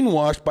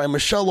brainwashed by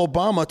Michelle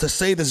Obama to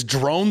say this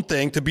drone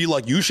thing, to be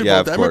like, you should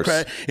vote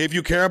Democrat if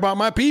you care about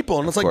my people.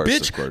 And it's like,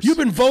 bitch, you've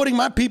been voting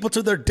my people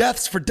to their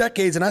deaths for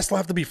decades, and I still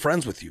have to be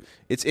friends with you.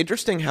 It's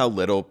interesting how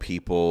little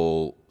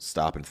people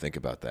stop and think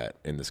about that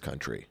in this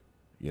country,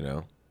 you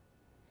know?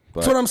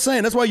 That's what I'm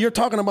saying. That's why you're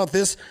talking about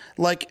this,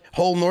 like,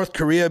 whole North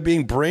Korea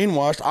being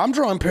brainwashed. I'm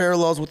drawing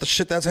parallels with the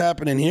shit that's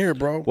happening here,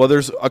 bro. Well,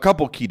 there's a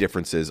couple key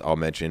differences I'll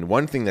mention.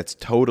 One thing that's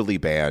totally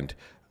banned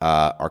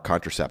are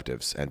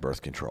contraceptives and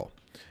birth control.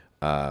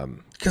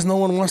 Because no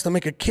one wants to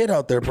make a kid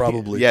out there,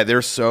 probably. Yeah,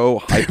 they're so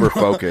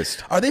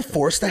hyper-focused. Are they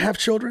forced to have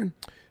children?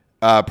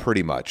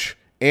 Pretty much.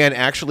 And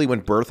actually, when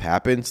birth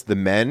happens, the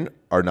men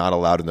are not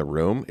allowed in the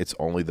room. It's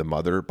only the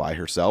mother by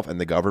herself, and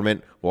the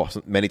government will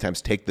many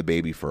times take the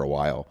baby for a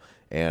while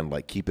and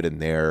like keep it in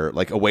there,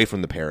 like away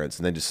from the parents,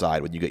 and then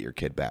decide when you get your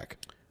kid back.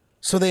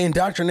 So they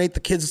indoctrinate the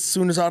kids as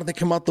soon as they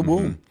come out the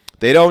womb.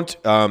 They don't.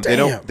 They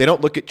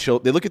don't look at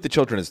They look at the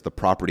children as the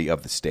property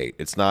of the state.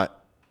 It's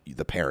not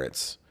the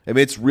parents. I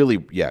mean, it's really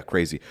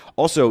crazy.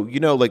 Also, you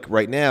know, like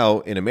right now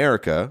in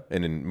America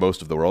and in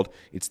most of the world,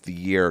 it's the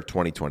year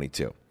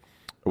 2022.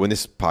 When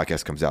this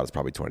podcast comes out, it's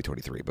probably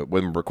 2023. But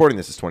when we're recording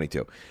this, it's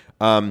 22.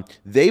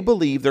 They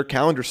believe their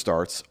calendar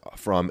starts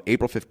from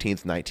April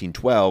 15th,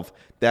 1912.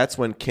 That's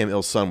when Kim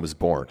Il-sung was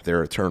born,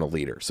 their eternal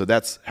leader. So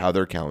that's how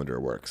their calendar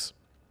works.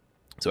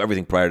 So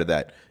everything prior to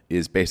that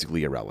is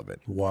basically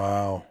irrelevant.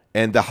 Wow.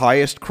 And the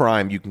highest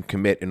crime you can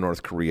commit in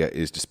North Korea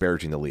is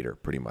disparaging the leader,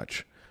 pretty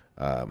much,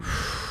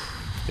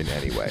 in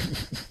any way.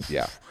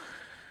 Yeah.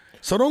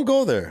 So don't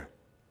go there.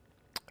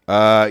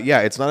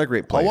 It's not a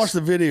great place. I'll watch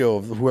the video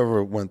of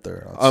whoever went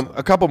there.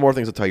 A couple more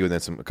things I'll tell you, and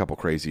then a couple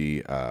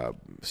crazy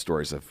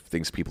stories of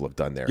things people have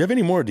done there. You have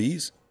any more of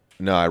these?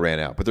 No, I ran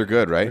out, but they're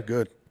good, right?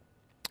 They're good.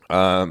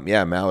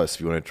 Malice,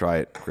 if you want to try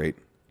it, great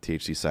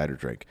THC cider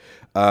drink.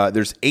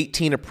 There's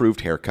 18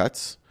 approved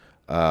haircuts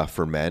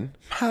for men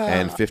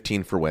and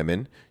 15 for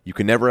women. You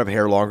can never have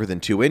hair longer than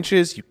 2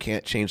 inches. You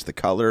can't change the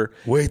color.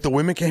 Wait, the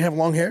women can't have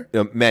long hair?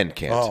 Men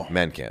can't. Oh.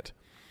 Men can't.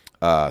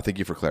 Thank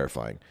you for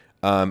clarifying.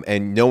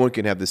 And no one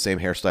can have the same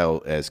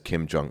hairstyle as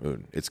Kim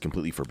Jong-un. It's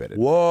completely forbidden.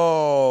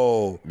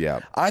 Whoa.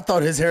 Yeah. I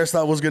thought his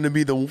hairstyle was going to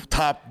be the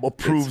top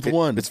approved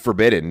one. It's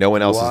forbidden. No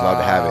one else is allowed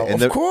to have it.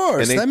 And of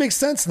course. That makes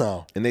sense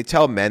now. And they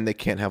tell men they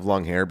can't have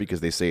long hair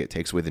because they say it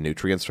takes away the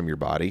nutrients from your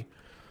body.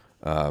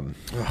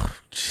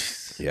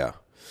 Yeah.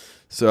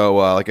 So,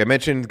 like I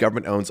mentioned, the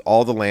government owns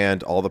all the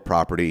land, all the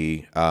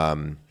property.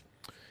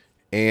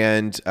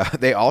 And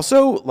they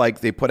also,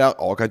 they put out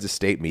all kinds of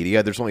state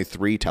media. There's only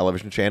 3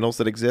 television channels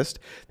that exist.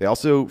 They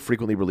also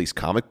frequently release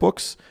comic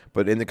books.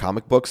 But in the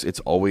comic books, it's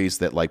always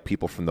that,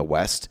 people from the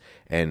West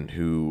and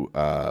who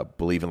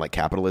believe in,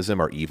 capitalism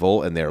are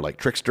evil. And they're,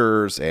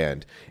 tricksters.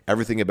 And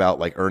everything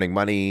about, earning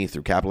money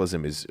through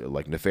capitalism is,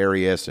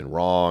 nefarious and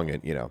wrong.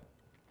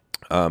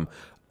 And,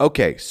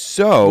 okay,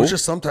 so... Which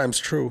is sometimes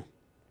true.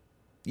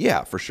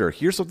 Yeah, for sure.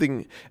 Here's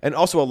something... And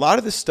also, a lot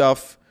of this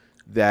stuff...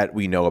 that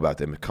we know about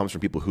them. It comes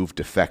from people who've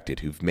defected,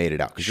 who've made it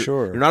out.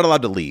 Sure, you're not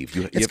allowed to leave.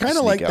 It's kind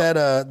of like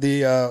out.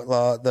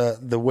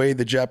 The way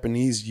the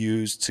Japanese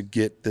used to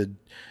get the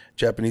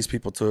Japanese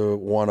people to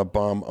want to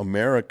bomb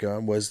America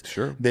was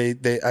they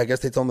I guess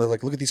they told them,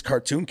 look at these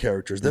cartoon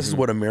characters. This is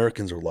what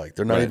Americans are like.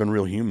 They're not even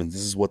real humans.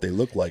 This is what they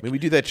look like. I mean, we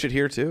do that shit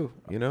here too,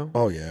 you know?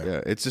 Oh yeah.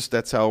 Yeah. It's just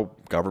that's how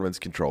governments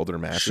control their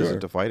masses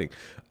into fighting.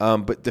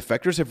 But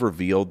defectors have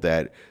revealed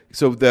that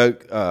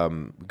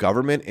the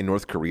government in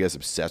North Korea is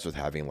obsessed with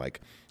having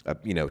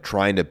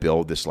trying to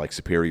build this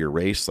superior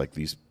race,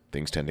 these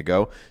things tend to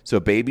go. So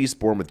babies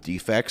born with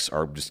defects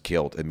are just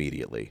killed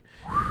immediately.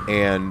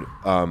 And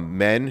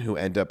men who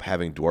end up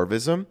having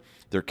dwarfism,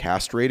 they're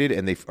castrated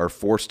and they are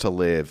forced to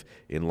live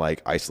in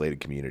isolated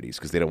communities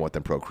because they don't want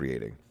them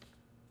procreating.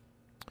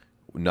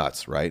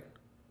 Nuts, right?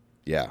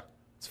 Yeah.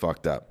 It's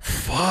fucked up.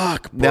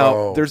 Fuck, bro.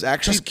 Now, there's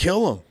actually... Just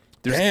kill them.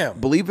 Damn.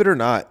 Believe it or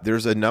not,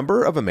 there's a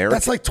number of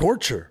Americans. That's like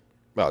torture.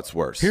 Well, it's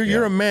worse. Here,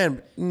 you're a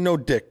man, no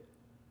dick,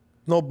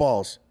 no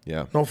balls,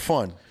 no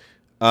fun.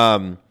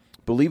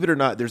 Believe it or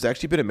not, there's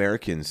actually been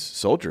Americans,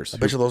 soldiers. I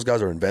bet you those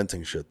guys are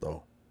inventing shit,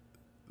 though.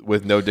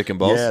 With no dick and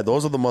balls? Yeah,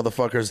 those are the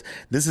motherfuckers.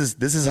 This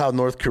is how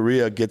North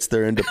Korea gets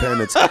their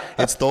independence.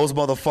 It's those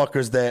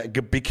motherfuckers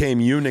that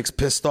became eunuchs,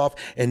 pissed off,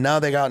 and now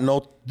they got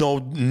no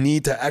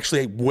need to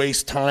actually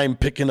waste time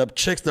picking up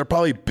chicks. They're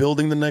probably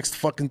building the next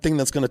fucking thing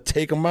that's going to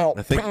take them out.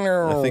 I think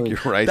you're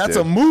right. That's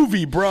a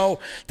movie, bro.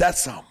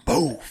 That's a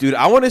move. Dude,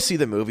 I want to see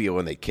the movie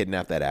when they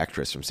kidnapped that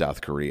actress from South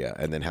Korea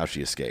and then how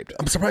she escaped.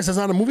 I'm surprised there's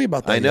not a movie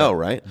about that. I know, yet.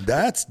 right?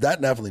 That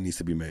definitely needs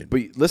to be made.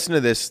 But listen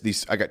to this.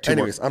 I got two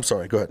Anyways, more. I'm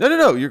sorry. Go ahead.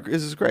 No.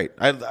 This is great.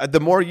 The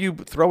more you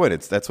throw in,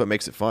 that's what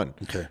makes it fun.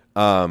 Okay.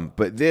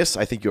 But this,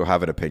 I think you'll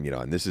have an opinion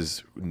on. This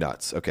is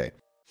nuts. Okay.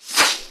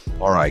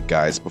 All right,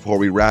 guys, before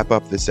we wrap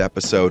up this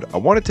episode, I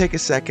want to take a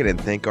second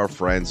and thank our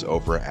friends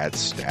over at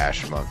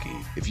Stash Monkey.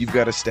 If you've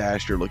got a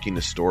stash you're looking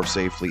to store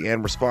safely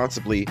and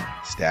responsibly,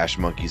 Stash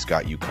Monkey's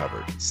got you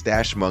covered.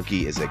 Stash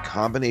Monkey is a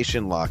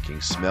combination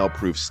locking,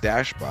 smell-proof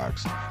stash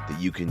box that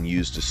you can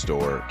use to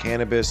store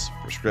cannabis,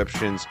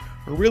 prescriptions,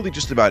 or really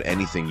just about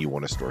anything you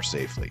want to store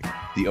safely.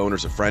 The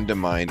owner's a friend of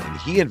mine, and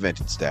he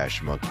invented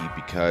Stash Monkey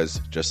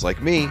because, just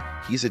like me,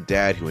 he's a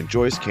dad who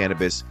enjoys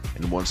cannabis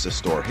and wants to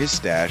store his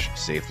stash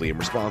safely and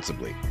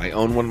responsibly. I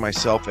own one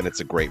myself, and it's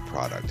a great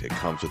product. It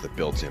comes with a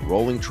built-in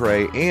rolling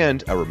tray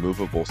and a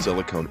removable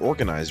silicone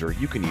organizer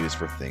you can use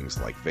for things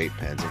like vape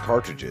pens and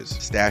cartridges.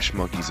 Stash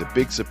Monkey's a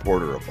big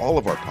supporter of all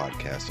of our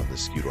podcasts on the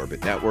Skewed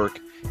Orbit Network,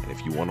 and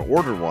if you want to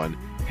order one,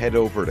 head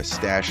over to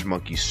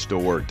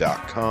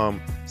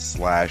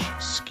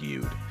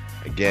stashmonkeystore.com/skewed.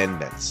 Again,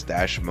 that's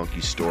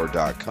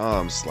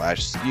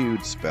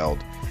stashmonkeystore.com/skewed,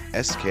 spelled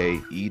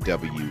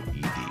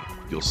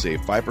SKEWED. You'll save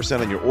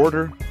 5% on your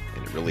order,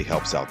 and it really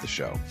helps out the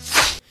show.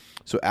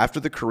 So after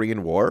the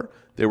Korean War,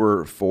 there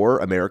were 4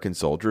 American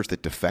soldiers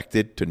that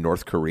defected to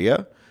North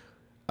Korea.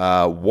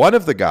 One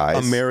of the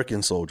guys...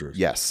 American soldiers.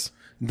 Yes.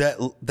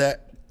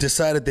 That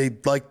decided they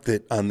liked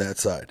it on that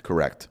side.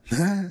 Correct.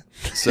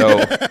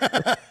 So...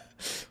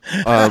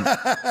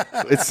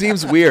 it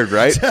seems weird,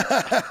 right?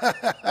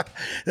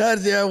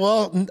 Yeah,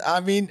 well,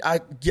 I mean, I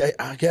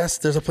guess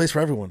there's a place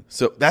for everyone.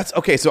 So that's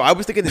okay. So I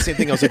was thinking the same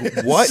thing. I was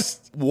like,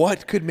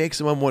 what could make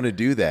someone want to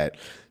do that?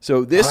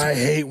 So I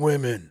hate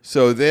women.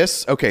 So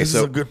this is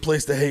a good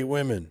place to hate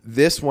women.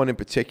 This one in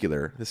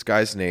particular, this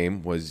guy's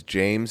name was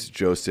James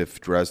Joseph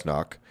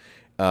Dresnock.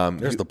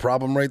 There's the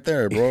problem right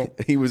there, bro.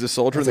 He was a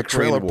soldier in the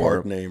Korean War. Trailer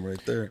park name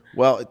right there.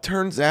 Well, it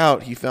turns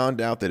out he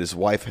found out that his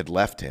wife had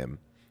left him,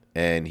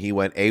 and he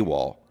went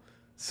AWOL.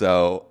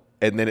 So,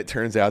 and then it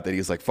turns out that he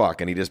was like, fuck,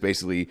 and he just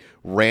basically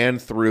ran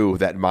through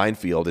that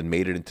minefield and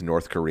made it into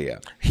North Korea.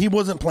 He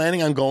wasn't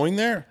planning on going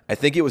there? I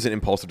think it was an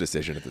impulsive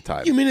decision at the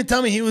time. You mean to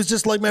tell me he was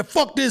just like, man,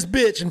 fuck this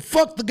bitch, and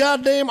fuck the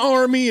goddamn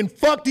army, and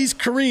fuck these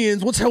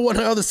Koreans. What's on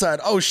the other side?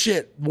 Oh,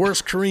 shit,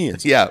 worse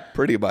Koreans. Yeah,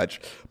 pretty much.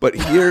 But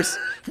here's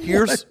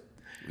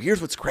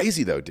what's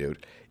crazy, though,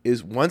 dude.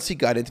 Is once he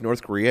got into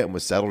North Korea and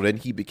was settled in,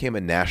 he became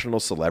a national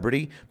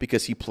celebrity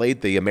because he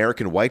played the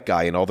American white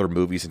guy in all their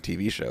movies and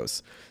TV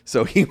shows.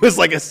 So he was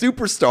like a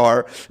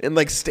superstar in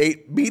like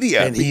state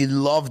media. And he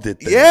loved it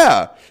there.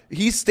 Yeah.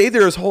 He stayed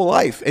there his whole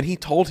life. And he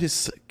told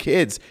his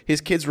kids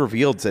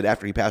revealed that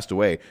after he passed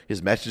away,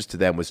 his message to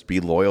them was to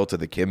be loyal to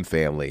the Kim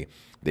family.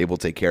 They will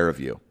take care of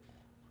you.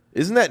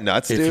 Isn't that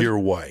nuts, dude? If you're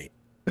white.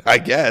 I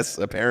guess,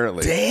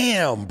 apparently.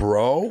 Damn,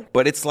 bro.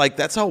 But it's like,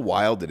 that's how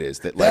wild it is.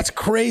 That's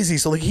crazy.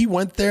 So like he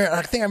went there, and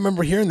I think I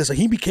remember hearing this. So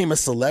he became a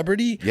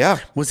celebrity. Yeah.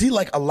 Was he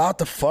like allowed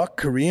to fuck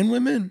Korean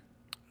women?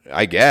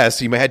 I guess.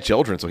 He had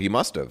children, so he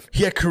must have.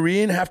 He had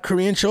half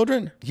Korean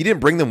children? He didn't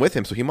bring them with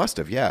him, so he must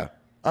have, yeah.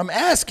 I'm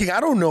asking.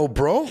 I don't know,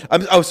 bro.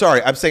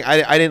 Sorry. I'm saying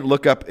I didn't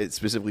look up it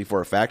specifically for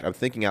a fact. I'm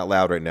thinking out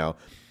loud right now.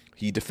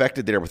 He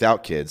defected there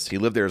without kids. He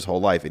lived there his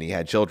whole life, and he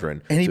had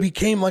children. And he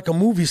became like a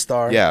movie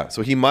star. Yeah,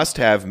 so he must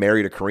have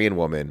married a Korean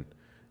woman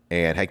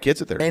and had kids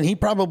with her. And he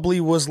probably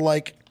was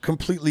like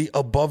completely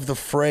above the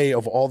fray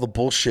of all the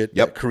bullshit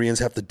that Koreans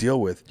have to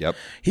deal with. Yep.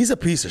 He's a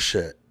piece of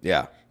shit.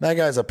 Yeah. That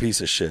guy's a piece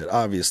of shit,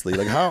 obviously.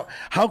 Like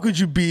how could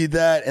you be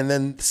that and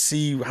then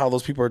see how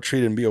those people are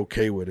treated and be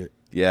okay with it?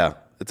 Yeah.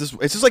 It's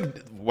just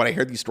like when I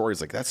hear these stories,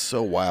 like that's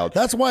so wild.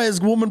 That's why his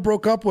woman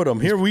broke up with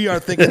him. Here we are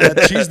thinking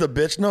that she's the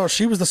bitch. No,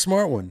 she was the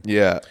smart one.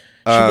 Yeah.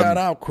 She got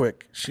out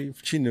quick. She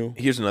knew.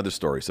 Here's another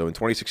story. So in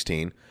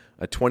 2016,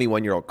 a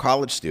 21-year-old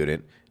college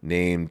student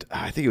named,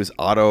 I think it was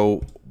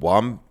Otto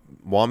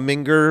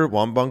Wambunger,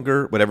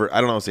 whatever.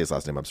 I don't know how to say his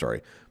last name. I'm sorry.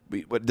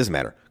 But it doesn't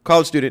matter.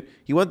 College student.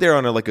 He went there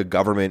on a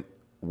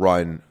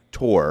government-run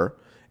tour,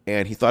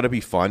 and he thought it'd be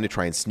fun to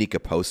try and sneak a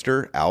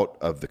poster out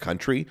of the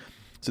country.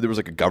 So there was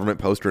like a government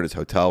poster at his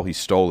hotel. He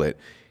stole it.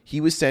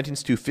 He was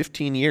sentenced to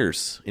 15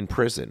 years in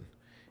prison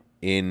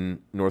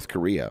in North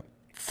Korea.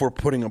 For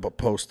putting up a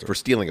poster. For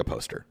stealing a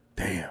poster.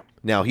 Damn.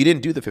 Now, he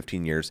didn't do the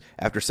 15 years.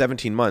 After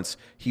 17 months,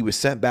 he was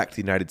sent back to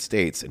the United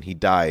States, and he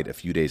died a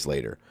few days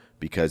later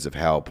because of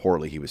how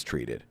poorly he was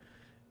treated.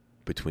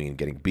 between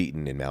getting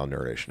beaten and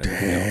malnourished and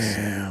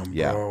everything else.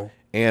 Yeah. Bro.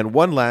 And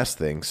one last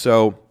thing.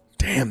 So,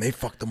 damn, they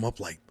fucked them up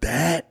like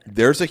that.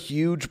 There's a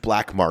huge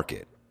black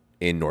market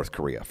in North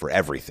Korea for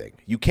everything.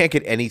 You can't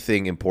get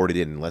anything imported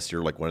in unless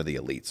you're like one of the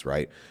elites,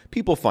 right?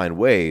 People find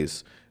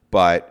ways,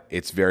 but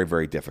it's very,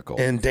 very difficult.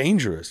 And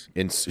dangerous.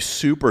 And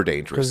super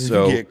dangerous. Because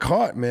if you get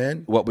caught,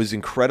 man. What was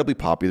incredibly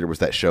popular was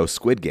that show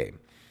Squid Game.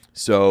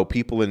 So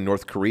people in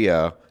North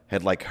Korea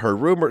had like heard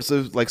rumors.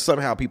 So like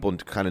somehow people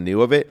kind of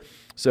knew of it.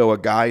 So a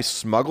guy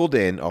smuggled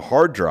in a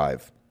hard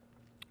drive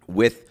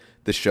with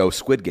the show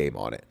Squid Game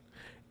on it.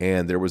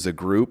 And there was a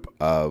group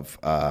of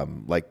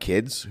like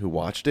kids who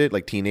watched it,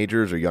 like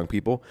teenagers or young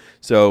people.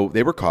 So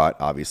they were caught,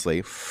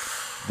 obviously.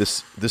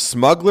 The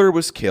smuggler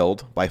was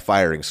killed by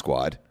firing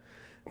squad.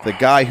 The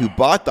guy who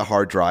bought the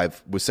hard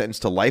drive was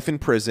sentenced to life in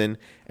prison,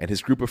 and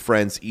his group of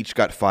friends each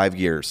got 5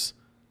 years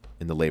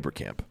in the labor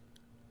camp.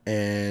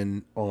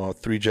 And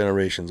 3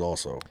 generations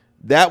also.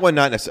 That one,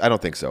 not necessarily. I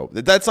don't think so.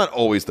 That's not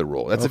always the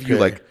rule. That's if you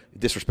like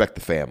disrespect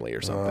the family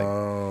or something.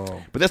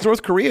 Oh. But that's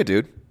North Korea,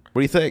 dude. What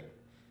do you think?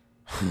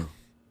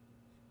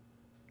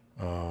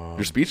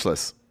 You're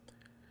speechless.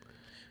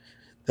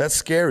 That's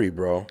scary,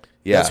 bro.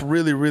 Yeah. That's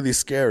really, really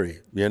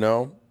scary, you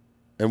know?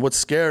 And what's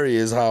scary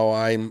is how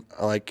I'm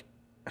like,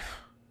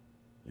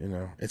 you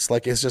know, it's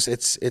like,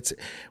 it's,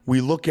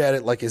 we look at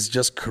it like it's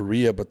just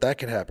Korea, but that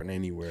could happen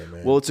anywhere,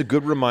 man. Well, it's a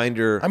good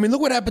reminder. I mean,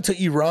 look what happened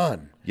to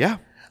Iran. Yeah.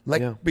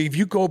 Like, if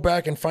you go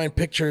back and find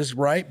pictures,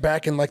 right,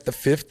 back in like the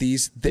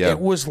 50s, it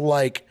was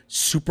like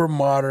super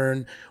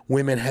modern.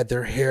 Women had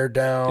their hair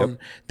down. Yep.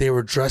 They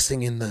were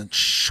dressing in the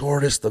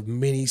shortest of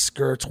mini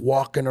skirts,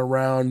 walking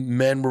around.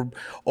 Men were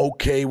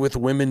okay with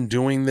women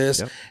doing this.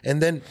 Yep.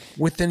 And then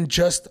within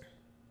just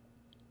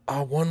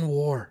one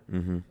war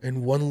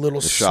and one little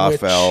switch. The Shah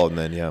fell, and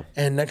then,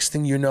 And next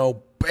thing you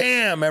know,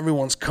 bam,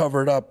 everyone's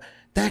covered up.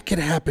 That could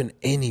happen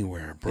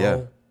anywhere, bro.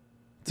 Yeah.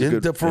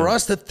 For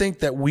us to think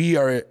that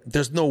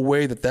there's no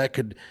way that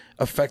could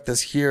affect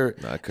us here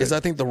is, I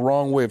think, the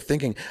wrong way of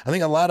thinking. I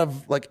think a lot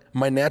of like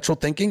my natural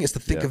thinking is to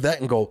think of that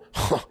and go,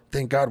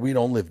 thank God we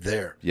don't live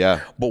there.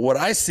 Yeah. But what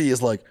I see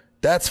is like,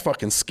 that's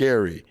fucking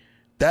scary.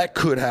 That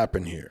could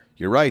happen here.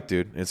 You're right,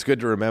 dude. It's good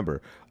to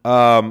remember.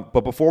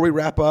 But before we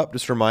wrap up,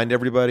 just remind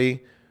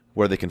everybody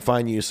where they can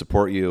find you,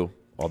 support you,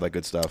 all that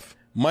good stuff.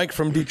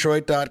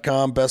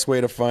 MikeFromDetroit.com, best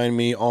way to find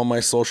me. All my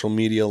social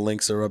media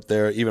links are up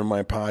there. Even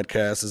my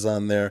podcast is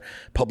on there.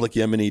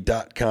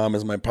 PublicYemeni.com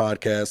is my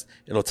podcast.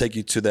 It'll take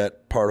you to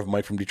that part of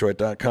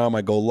MikeFromDetroit.com.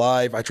 I go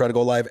live. I try to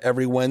go live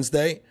every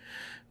Wednesday.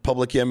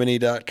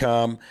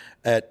 PublicYemeni.com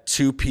at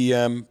 2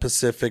 p.m.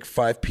 Pacific,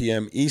 5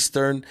 p.m.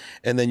 Eastern.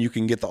 And then you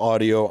can get the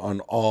audio on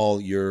all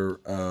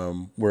your,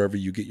 wherever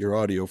you get your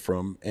audio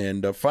from.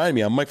 And find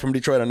me. I'm Mike from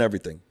Detroit on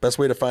everything. Best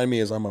way to find me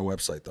is on my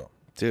website, though.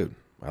 Dude.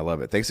 I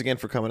love it. Thanks again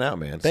for coming out,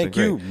 man. Thank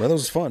you. Man, that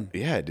was fun.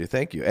 Yeah, dude.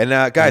 Thank you. And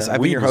guys,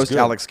 I've been your host,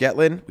 Alex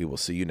Getlin. We will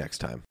see you next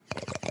time.